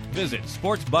 Visit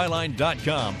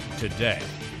sportsbyline.com today.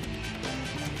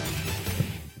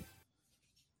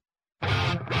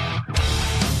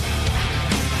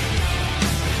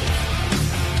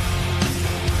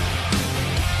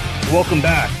 Welcome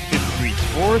back, Fifth Street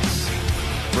Sports.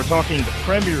 We're talking the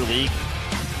Premier League.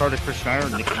 Kartik Krishna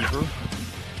and Nick Geber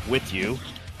with you.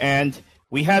 And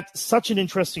we had such an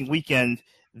interesting weekend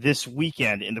this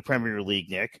weekend in the Premier League,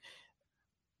 Nick.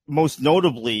 Most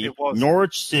notably,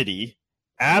 Norwich City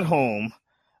at home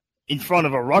in front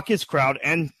of a ruckus crowd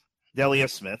and Delia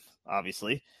Smith,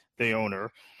 obviously, the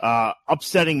owner,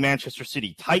 upsetting Manchester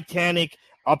City. Titanic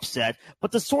upset,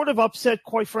 but the sort of upset,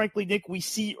 quite frankly, Nick, we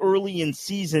see early in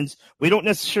seasons. We don't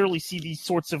necessarily see these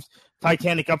sorts of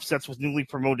titanic upsets with newly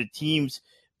promoted teams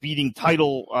beating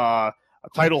title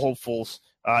hopefuls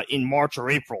in March or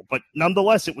April. But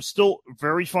nonetheless, it was still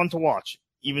very fun to watch,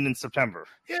 even in September.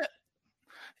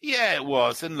 Yeah, it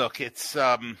was. And look, it's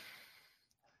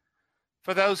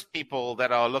for those people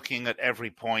that are looking at every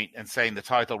point and saying the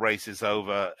title race is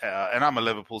over, and I'm a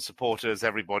Liverpool supporter, as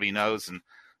everybody knows, and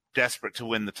desperate to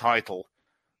win the title,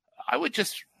 I would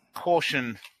just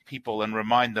caution people and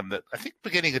remind them that I think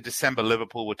beginning of December,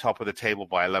 Liverpool were top of the table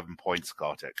by 11 points,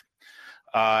 Kartik,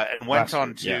 and went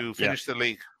on to finish the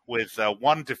league with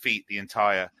one defeat the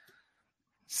entire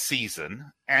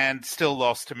season, and still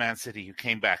lost to Man City, who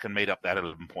came back and made up that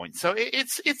 11 points. So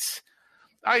it's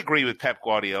I agree with Pep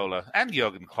Guardiola and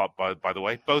Jurgen Klopp, by the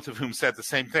way, both of whom said the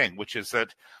same thing, which is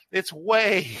that it's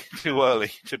way too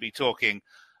early to be talking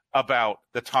about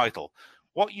the title.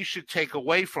 What you should take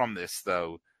away from this,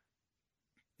 though,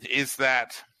 is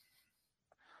that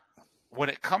when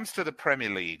it comes to the Premier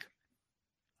League,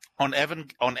 on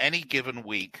any given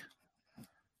week,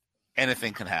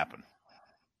 anything can happen.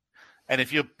 And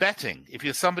if you're betting, if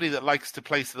you're somebody that likes to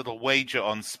place a little wager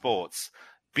on sports,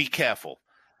 be careful,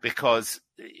 because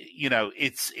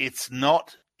it's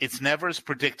never as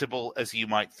predictable as you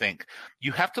might think.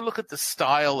 You have to look at the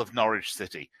style of Norwich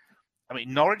City. I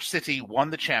mean, Norwich City won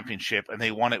the championship, and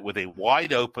they won it with a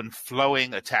wide open,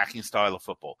 flowing, attacking style of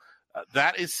football.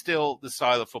 That is still the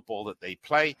style of football that they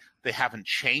play. They haven't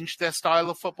changed their style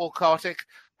of football, Kartik,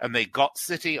 and they got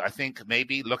City, I think,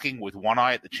 maybe looking with one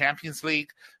eye at the Champions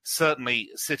League.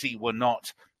 Certainly, City were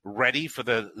not ready for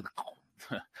the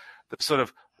sort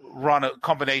of run, a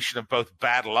combination of both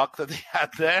bad luck that they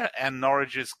had there and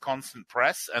Norwich's constant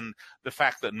press, and the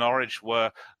fact that Norwich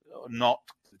were not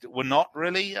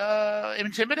really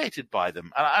intimidated by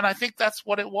them. And I think that's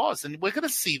what it was. And we're going to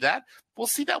see that. We'll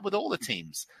see that with all the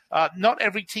teams. Not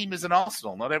every team is an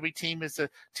Arsenal. Not every team is a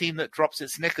team that drops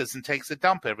its knickers and takes a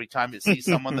dump every time it sees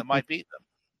someone that might beat them.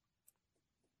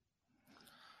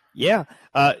 Yeah.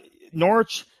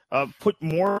 Norwich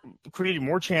created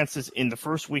more chances in the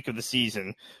first week of the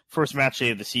season, first match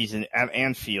day of the season at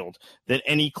Anfield, than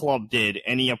any club did,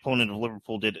 any opponent of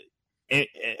Liverpool did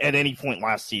at any point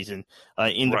last season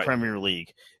in the Premier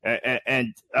League.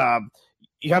 And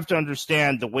you have to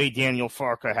understand the way Daniel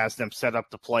Farke has them set up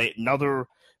to play. Another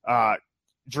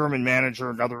German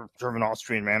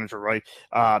Austrian manager, right?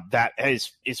 That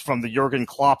is from the Jurgen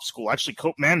Klopp school, actually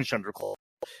co-managed under Klopp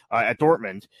at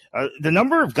Dortmund. The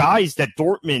number of guys that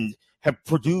Dortmund have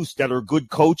produced that are good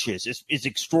coaches is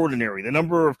extraordinary. The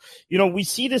number of, we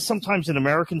see this sometimes in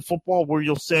American football where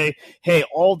you'll say, hey,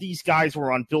 all these guys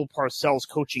were on Bill Parcells'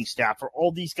 coaching staff, or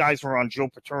all these guys were on Joe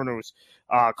Paterno's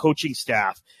coaching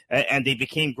staff, and they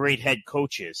became great head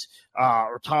coaches,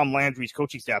 or Tom Landry's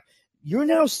coaching staff. You're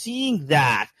now seeing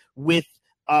that with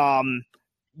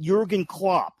Jurgen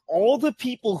Klopp. All the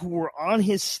people who were on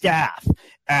his staff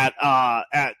at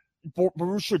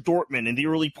Borussia Dortmund in the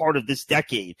early part of this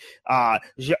decade,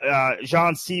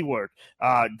 Jean Seward,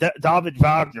 David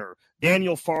Wagner,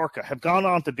 Daniel Farke, have gone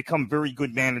on to become very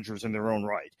good managers in their own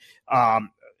right.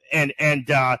 And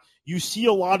you see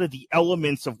a lot of the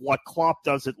elements of what Klopp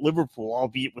does at Liverpool,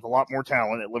 albeit with a lot more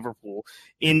talent at Liverpool,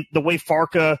 in the way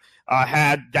Farke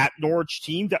had that Norwich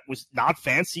team that was not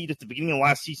fancied at the beginning of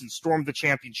last season, stormed the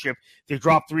championship. They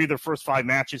dropped 3 of their first 5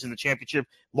 matches in the championship,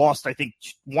 lost, I think,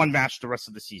 1 match the rest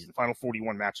of the season. The final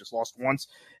 41 matches, lost once.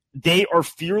 They are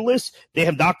fearless. They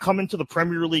have not come into the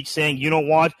Premier League saying, you know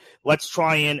what, let's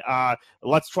try and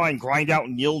grind out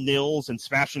 0-0s and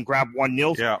smash and grab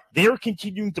 1-0s. Yeah. They're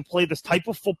continuing to play this type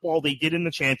of football they did in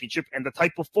the championship, and the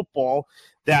type of football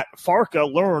that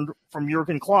Farke learned from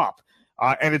Jurgen Klopp.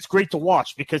 And it's great to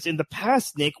watch, because in the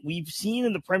past, Nick, we've seen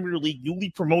in the Premier League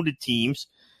newly promoted teams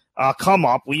come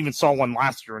up. We even saw one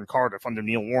last year in Cardiff under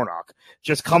Neil Warnock.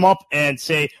 Just come up and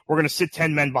say, we're going to sit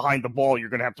 10 men behind the ball. You're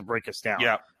going to have to break us down.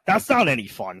 Yeah. That's not any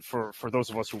fun for those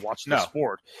of us who watch the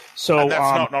sport. So and that's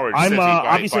not Norwich I'm City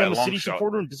obviously by I'm a City shot.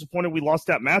 supporter and disappointed we lost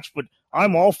that match, but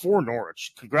I'm all for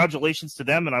Norwich. Congratulations to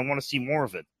them, and I want to see more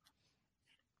of it.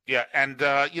 Yeah, and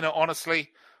honestly,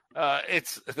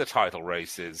 it's the title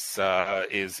race is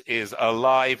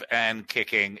alive and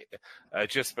kicking.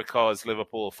 Just because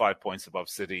Liverpool are 5 points above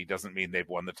City doesn't mean they've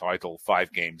won the title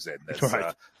 5 games in.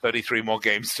 There's 33 more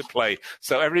games to play.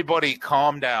 So everybody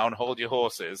calm down, hold your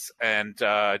horses, and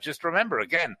just remember,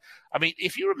 again, I mean,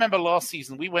 if you remember last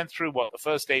season, we went through, the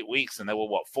first 8 weeks, and there were,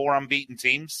 4 unbeaten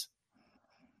teams?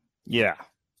 Yeah,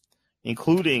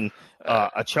 including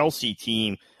a Chelsea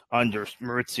team under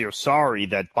Maurizio Sarri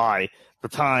that by the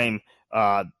time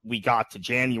we got to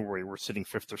January, we're sitting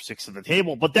 5th or 6th in the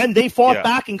table. But then they fought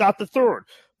back and got the 3rd.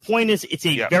 Point is, it's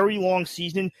a very long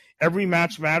season. Every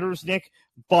match matters, Nick,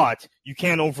 but you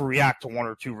can't overreact to 1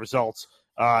 or 2 results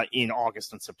in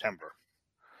August and September.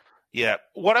 Yeah.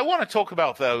 What I want to talk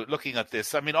about, though, looking at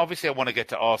this, I mean, obviously I want to get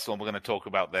to Arsenal, and we're going to talk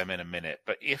about them in a minute.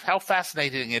 But how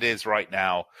fascinating it is right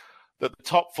now that the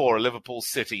top 4 are Liverpool,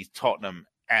 City, Tottenham,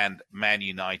 and Man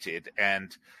United.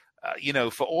 And,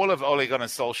 for all of Ole Gunnar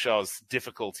Solskjaer's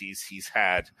difficulties he's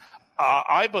had,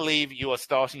 I believe you are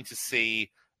starting to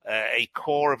see a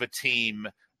core of a team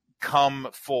come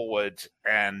forward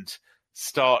and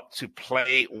start to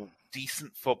play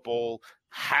decent football,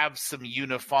 have some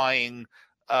unifying,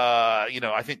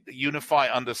 I think unify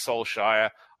under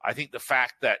Solskjaer. I think the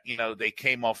fact that, they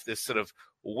came off this sort of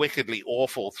wickedly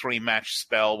awful 3-match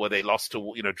spell where they lost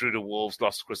to, drew to Wolves,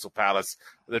 lost to Crystal Palace,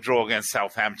 the draw against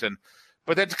Southampton.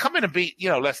 But then to come in and beat,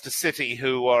 Leicester City,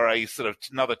 who are a sort of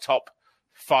another top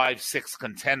 5-6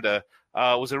 contender,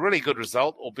 was a really good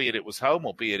result, albeit it was home,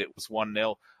 albeit it was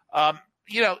 1-0.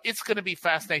 It's going to be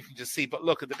fascinating to see. But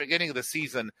look, at the beginning of the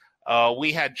season,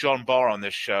 we had John Barr on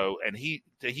this show, and he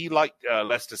liked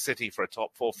Leicester City for a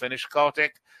top 4 finish,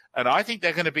 Kartik. And I think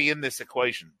they're going to be in this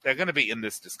equation. They're going to be in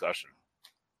this discussion.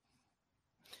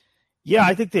 Yeah,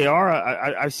 I think they are.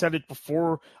 I said it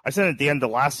before. I said it at the end of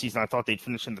last season. I thought they'd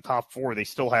finish in the top 4. They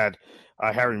still had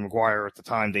Harry Maguire at the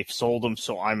time. They've sold him,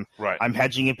 so I'm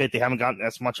hedging a bit. They haven't gotten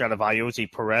as much out of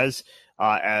Ayoze Perez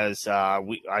as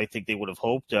I think they would have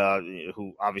hoped.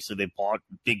 Who obviously they bought,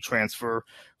 big transfer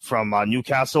from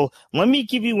Newcastle. Let me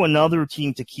give you another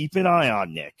team to keep an eye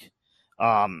on, Nick.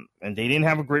 And they didn't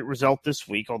have a great result this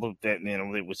week, although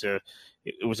it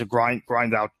was a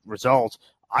grind out result.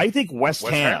 I think West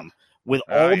Ham, with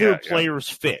all their players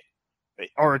fit,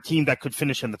 are a team that could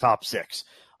finish in the top 6.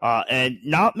 And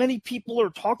not many people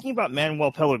are talking about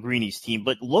Manuel Pellegrini's team,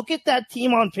 but look at that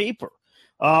team on paper.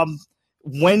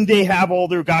 When they have all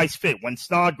their guys fit, when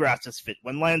Snodgrass is fit,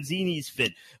 when Lanzini's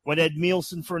fit, when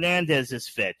Edmilson Fernandez is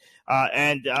fit,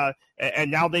 and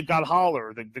now they've got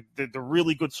Haller, the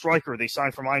really good striker they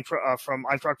signed from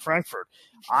Eintracht Frankfurt.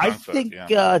 I think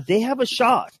they have a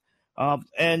shot.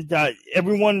 And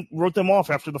everyone wrote them off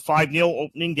after the 5-0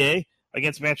 opening day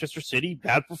against Manchester City.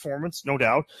 Bad performance, no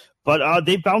doubt. But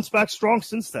they've bounced back strong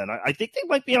since then. I think they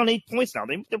might be on 8 points now.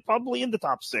 They're probably in the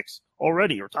top 6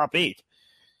 already, or top 8.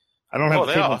 I don't have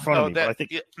the table in front of me, but I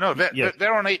think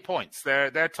they're on 8 points.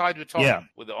 They're tied with Tottenham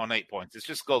on 8 points. It's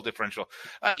just goal differential.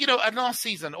 And last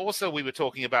season also we were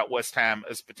talking about West Ham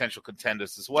as potential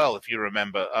contenders as well, if you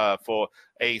remember, for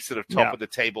a sort of top of the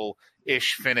table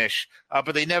ish finish,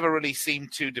 but they never really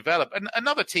seemed to develop. And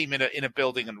another team in a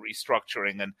building and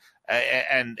restructuring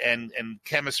and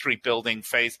chemistry building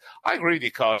phase. I agree with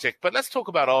you, Kartik, but let's talk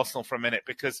about Arsenal for a minute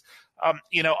because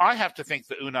I have to think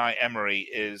that Unai Emery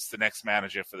is the next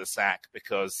manager for the sack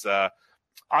because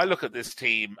I look at this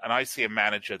team and I see a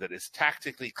manager that is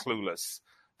tactically clueless,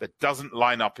 that doesn't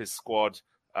line up his squad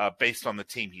based on the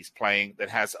team he's playing, that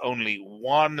has only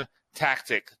one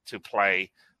tactic to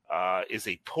play, is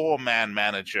a poor man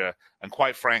manager, and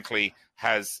quite frankly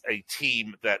has a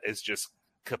team that is just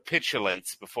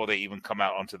capitulates before they even come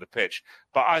out onto the pitch.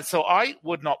 So I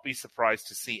would not be surprised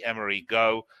to see Emery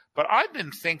go. But I've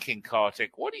been thinking,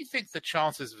 Kartik, what do you think the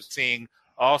chances of seeing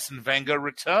Arsene Wenger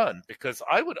return? Because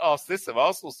I would ask this of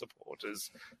Arsenal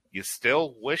supporters: you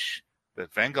still wish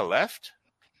that Wenger left?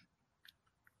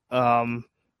 I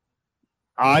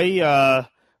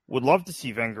would love to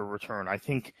see Wenger return. I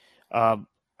think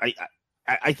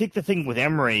I think the thing with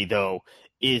Emery though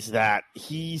is that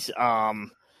he's a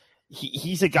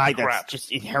guy that's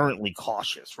just inherently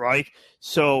cautious, right?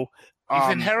 So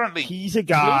he's a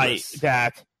guy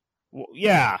that,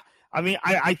 I mean,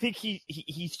 I think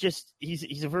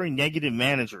he's a very negative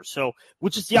manager. So,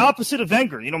 which is the opposite of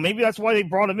Wenger. Maybe that's why they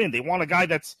brought him in. They want a guy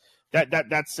that's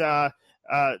not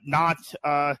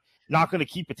going to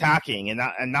keep attacking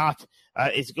and not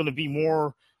is going to be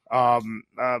more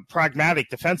pragmatic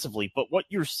defensively. But what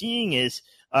you're seeing is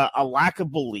a lack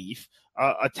of belief,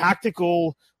 a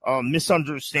tactical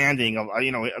misunderstanding of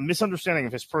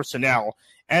his personnel,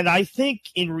 and I think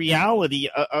in reality,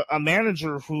 a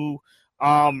manager who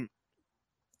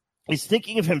is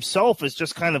thinking of himself as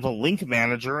just kind of a link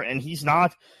manager, and he's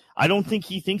not. I don't think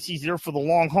he thinks he's there for the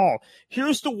long haul.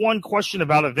 Here's the one question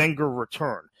about a Wenger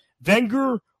return: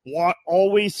 Wenger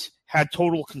always had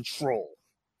total control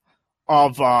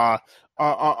of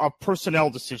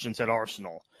personnel decisions at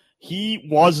Arsenal. He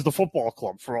was the football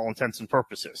club for all intents and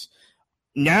purposes.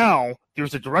 now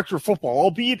there's a director of football,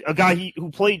 albeit a guy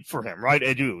who played for him, right?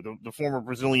 Edu, the former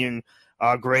Brazilian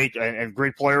great and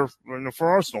great player for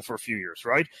Arsenal for a few years,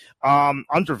 right?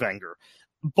 Under Wenger.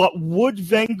 But would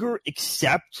Wenger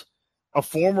accept a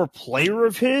former player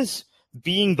of his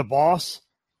being the boss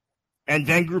and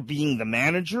Wenger being the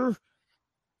manager?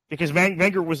 Because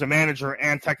Wenger was a manager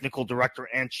and technical director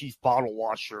and chief bottle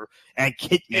washer and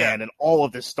kit man and all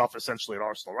of this stuff essentially at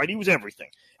Arsenal, right? He was everything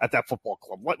at that football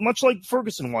club, much like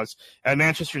Ferguson was at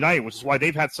Manchester United, which is why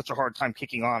they've had such a hard time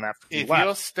kicking on after he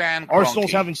left.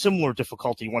 Arsenal's having similar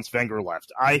difficulty once Wenger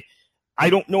left. I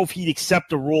don't know if he'd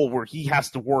accept a role where he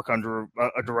has to work under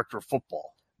a director of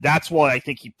football. That's why I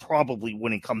think he probably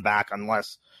wouldn't come back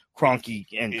unless Kroenke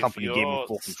and company gave him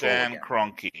full control again.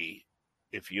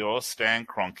 If you're Stan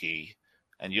Kroenke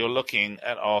and you're looking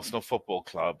at Arsenal Football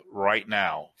Club right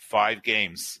now, 5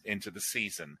 games into the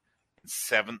season,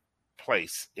 7th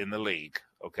place in the league,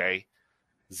 okay?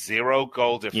 0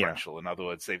 goal differential. In other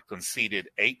words, they've conceded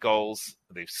 8 goals,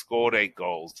 they've scored 8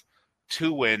 goals,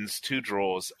 2 wins, 2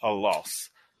 draws, a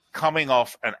loss, coming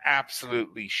off an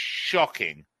absolutely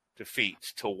shocking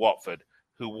defeat to Watford,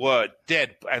 who were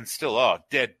dead and still are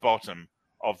dead bottom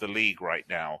of the league right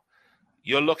now.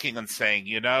 You're looking and saying,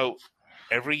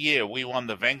 every year we won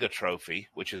the Wenger Trophy,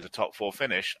 which is a top 4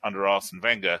 finish under Arsene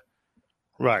Wenger.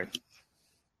 Right.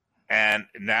 And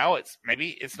now it's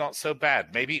not so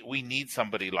bad. Maybe we need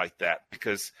somebody like that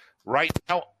because right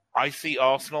now I see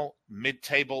Arsenal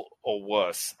mid-table or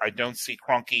worse. I don't see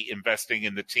Kroenke investing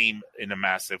in the team in a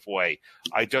massive way.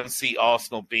 I don't see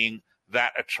Arsenal being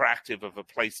that attractive of a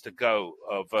place to go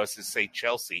versus, say,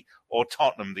 Chelsea or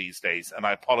Tottenham these days. And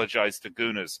I apologize to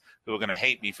Gooners who are going to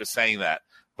hate me for saying that.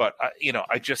 But,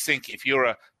 I just think if you're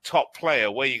a top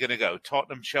player, where are you going to go?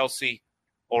 Tottenham, Chelsea,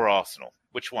 or Arsenal?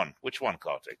 Which one,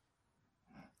 Kartik?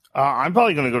 I'm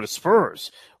probably going to go to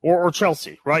Spurs or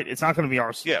Chelsea, right? It's not going to be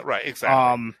Arsenal. Yeah, right,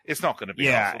 exactly. It's not going to be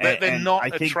Arsenal. They're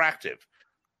not attractive.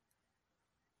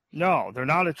 No, they're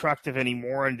not attractive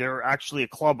anymore, and they're actually a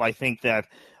club, I think, that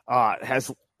has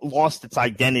lost its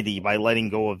identity by letting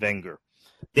go of Wenger.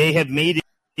 They have made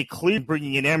it clear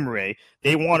bringing in Emre.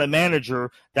 They want a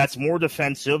manager that's more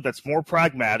defensive, that's more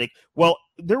pragmatic. Well,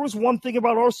 there was one thing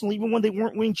about Arsenal, even when they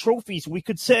weren't winning trophies, we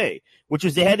could say, which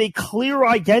is they had a clear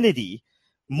identity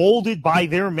molded by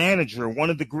their manager, one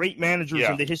of the great managers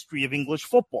in the history of English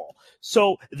football.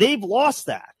 So they've lost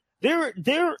that. They're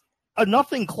a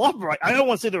nothing club, right? I don't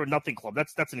want to say they're a nothing club.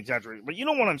 That's an exaggeration. But you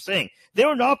know what I'm saying.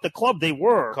 They're not the club they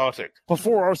were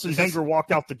before Arsene Wenger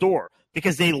walked out the door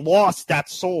because they lost that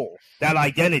soul, that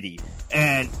identity.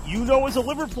 And as a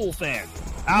Liverpool fan,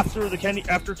 after Kenny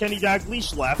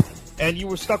Dalglish left and you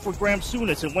were stuck with Graham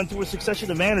Souness and went through a succession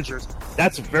of managers,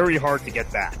 that's very hard to get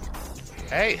back.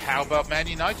 Hey, how about Man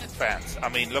United fans? I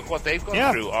mean, look what they've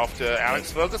gone through after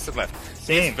Alex Ferguson left.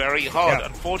 It's very hard. Yeah.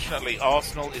 Unfortunately,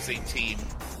 Arsenal is a team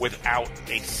without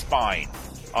a spine.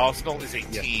 Arsenal is a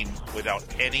team without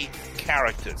any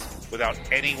characters, without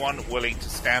anyone willing to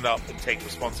stand up and take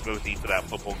responsibility for that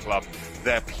football club.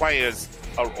 Their players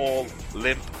are all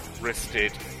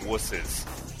limp-wristed wusses.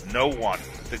 No one.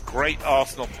 The great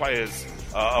Arsenal players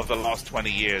of the last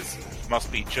 20 years must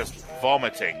be just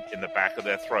vomiting in the back of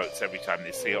their throats every time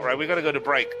they see it. All right, we've got to go to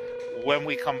break. When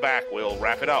we come back, we'll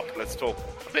wrap it up. Let's talk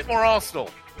a bit more Arsenal,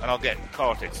 and I'll get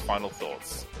Kartik's final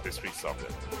thoughts. This Street Soccer.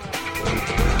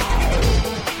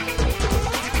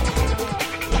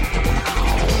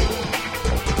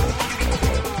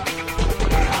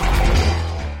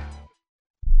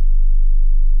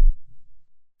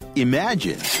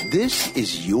 Imagine this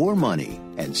is your money,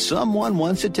 and someone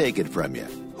wants to take it from you.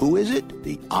 Who is it?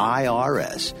 The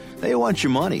IRS. They want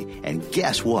your money, and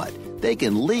guess what? They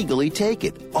can legally take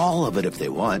it, all of it if they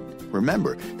want.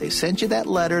 Remember, they sent you that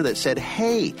letter that said,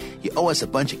 hey, you owe us a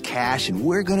bunch of cash and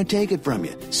we're going to take it from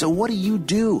you. So what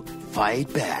do?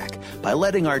 Fight back by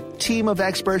letting our team of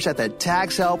experts at the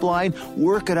Tax Helpline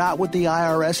work it out with the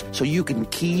IRS so you can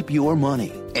keep your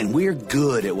money. And we're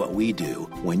good at what we do.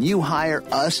 When you hire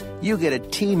us, you get a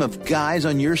team of guys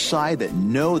on your side that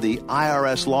know the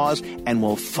IRS laws and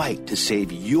will fight to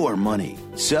save your money.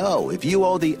 So, if you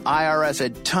owe the IRS a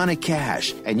ton of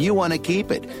cash and you want to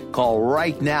keep it, call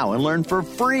right now and learn for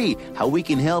free how we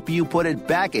can help you put it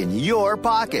back in your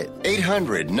pocket.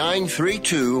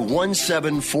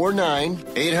 800-932-1749.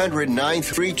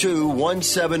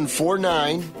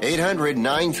 800-932-1749.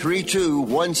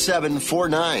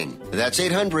 800-932-1749. That's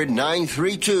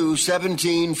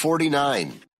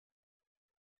 800-932-1749.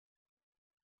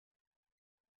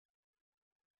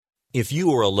 If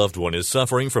you or a loved one is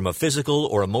suffering from a physical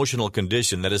or emotional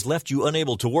condition that has left you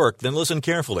unable to work, then listen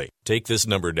carefully. Take this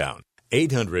number down.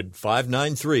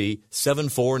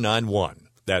 800-593-7491.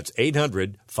 That's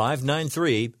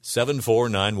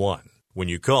 800-593-7491. When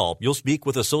you call, you'll speak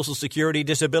with a Social Security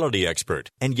disability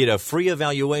expert and get a free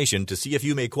evaluation to see if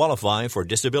you may qualify for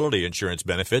disability insurance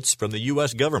benefits from the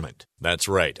U.S. government. That's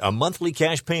right, a monthly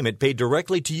cash payment paid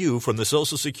directly to you from the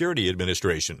Social Security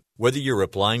Administration. Whether you're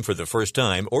applying for the first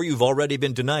time or you've already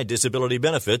been denied disability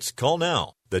benefits, call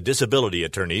now. The disability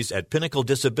attorneys at Pinnacle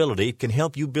Disability can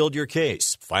help you build your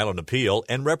case, file an appeal,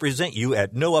 and represent you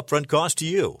at no upfront cost to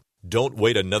you. Don't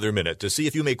wait another minute to see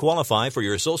if you may qualify for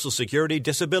your Social Security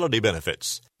disability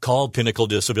benefits. Call Pinnacle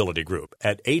Disability Group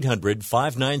at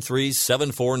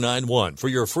 800-593-7491 for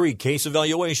your free case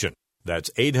evaluation.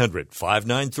 That's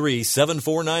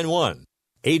 800-593-7491.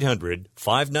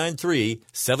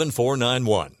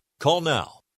 800-593-7491. Call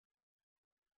now.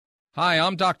 Hi,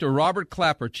 I'm Dr. Robert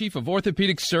Clapper, Chief of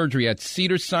Orthopedic Surgery at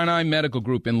Cedars-Sinai Medical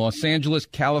Group in Los Angeles,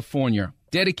 California.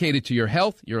 Dedicated to your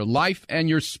health, your life, and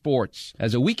your sports.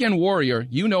 As a weekend warrior,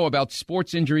 you know about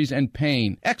sports injuries and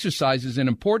pain. Exercise is an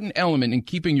important element in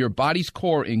keeping your body's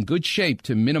core in good shape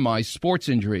to minimize sports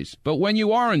injuries. But when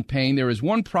you are in pain, there is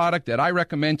one product that I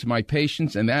recommend to my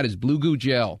patients, and that is Blue Goo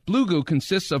Gel. Blue Goo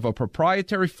consists of a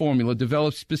proprietary formula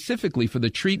developed specifically for the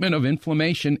treatment of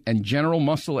inflammation and general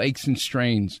muscle aches and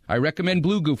strains. I recommend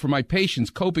Blue Goo for my patients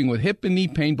coping with hip and knee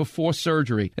pain before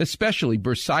surgery, especially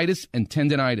bursitis and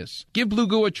tendinitis. Give Blue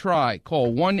Goo a try.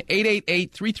 Call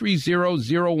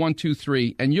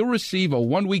 1-888-330-0123 and you'll receive a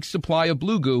 1-week supply of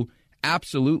Blue Goo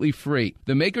absolutely free.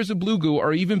 The makers of Blue Goo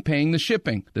are even paying the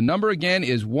shipping. The number again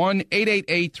is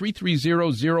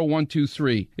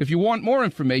 1-888-330-0123. If you want more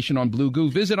information on Blue Goo,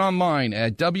 visit online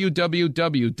at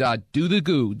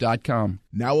www.dothegoo.com.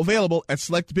 Now available at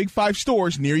select Big 5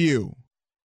 stores near you.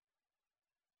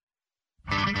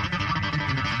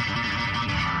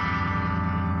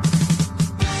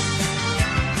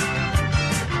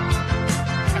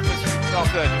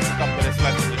 Just a couple minutes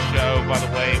left of the show. By the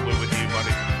way, we're with you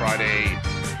Monday to Friday,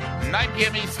 9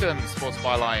 p.m. Eastern, Sports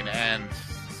Byline and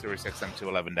Sirius XM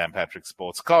 211 Dan Patrick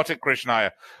Sports. Kartik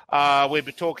Krishnaiyer. We've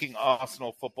been talking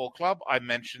Arsenal Football Club. I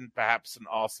mentioned perhaps an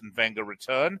Arsene Wenger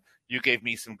return. You gave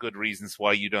me some good reasons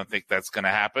why you don't think that's going to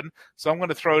happen. So I'm going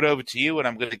to throw it over to you, and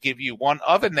I'm going to give you one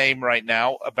other name right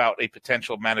now about a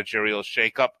potential managerial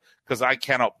shakeup, because I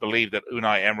cannot believe that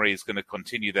Unai Emery is going to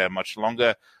continue there much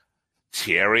longer.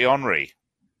 Thierry Henry.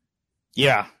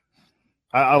 Yeah,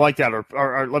 I like that.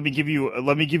 Or let me give you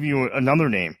another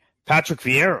name, Patrick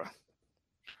Vieira.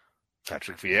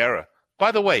 Patrick Vieira.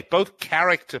 By the way, both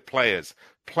character players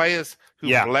who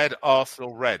led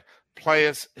Arsenal red,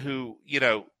 players who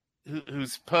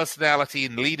whose personality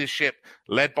and leadership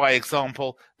led by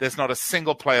example. There's not a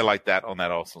single player like that on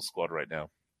that Arsenal squad right now.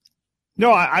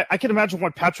 No, I can imagine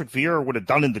what Patrick Vieira would have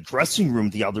done in the dressing room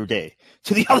the other day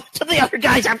to the other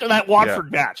guys after that Watford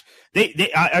match.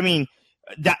 I mean,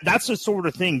 that's the sort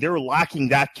of thing. They're lacking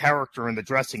that character in the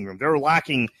dressing room. They're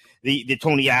lacking the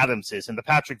Tony Adamses and the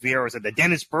Patrick Vieiras and the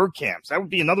Dennis Bergkamps. That would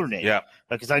be another name. Yeah,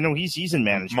 because I know he's in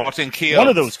management. Martin Keown, one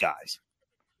of those guys.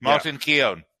 Martin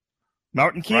Keown,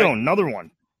 right? Another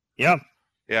one. Yeah.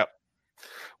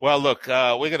 Well, look,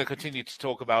 we're going to continue to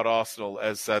talk about Arsenal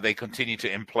as they continue to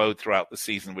implode throughout the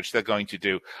season, which they're going to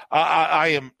do. I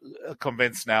am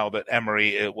convinced now that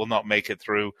Emery will not make it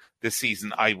through this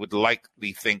season. I would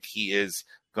likely think he is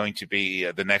going to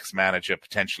be the next manager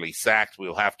potentially sacked.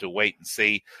 We'll have to wait and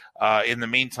see. In the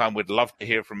meantime, we'd love to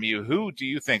hear from you. Who do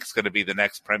you think is going to be the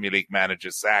next Premier League manager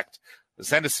sacked?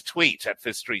 Send us a tweet at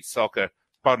Fifth Street Sports.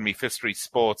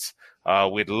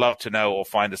 We'd love to know, or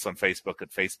find us on Facebook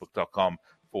at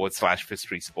facebook.com/Fifth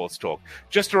Street Sports Talk.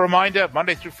 Just a reminder,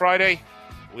 Monday through Friday,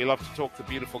 we love to talk the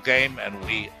beautiful game, and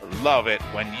we love it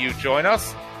when you join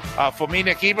us. For me,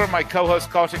 Nick Eber, my co-host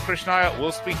Kartik Krishnaiyer,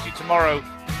 we'll speak to you tomorrow.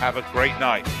 Have a great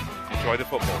night. Enjoy the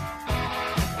football.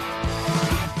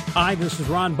 Hi, this is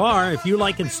Ron Barr. If you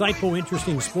like insightful,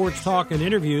 interesting sports talk and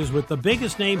interviews with the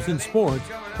biggest names in sports,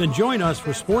 then join us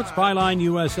for Sports Byline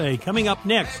USA, coming up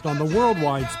next on the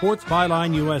worldwide Sports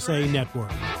Byline USA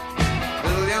Network.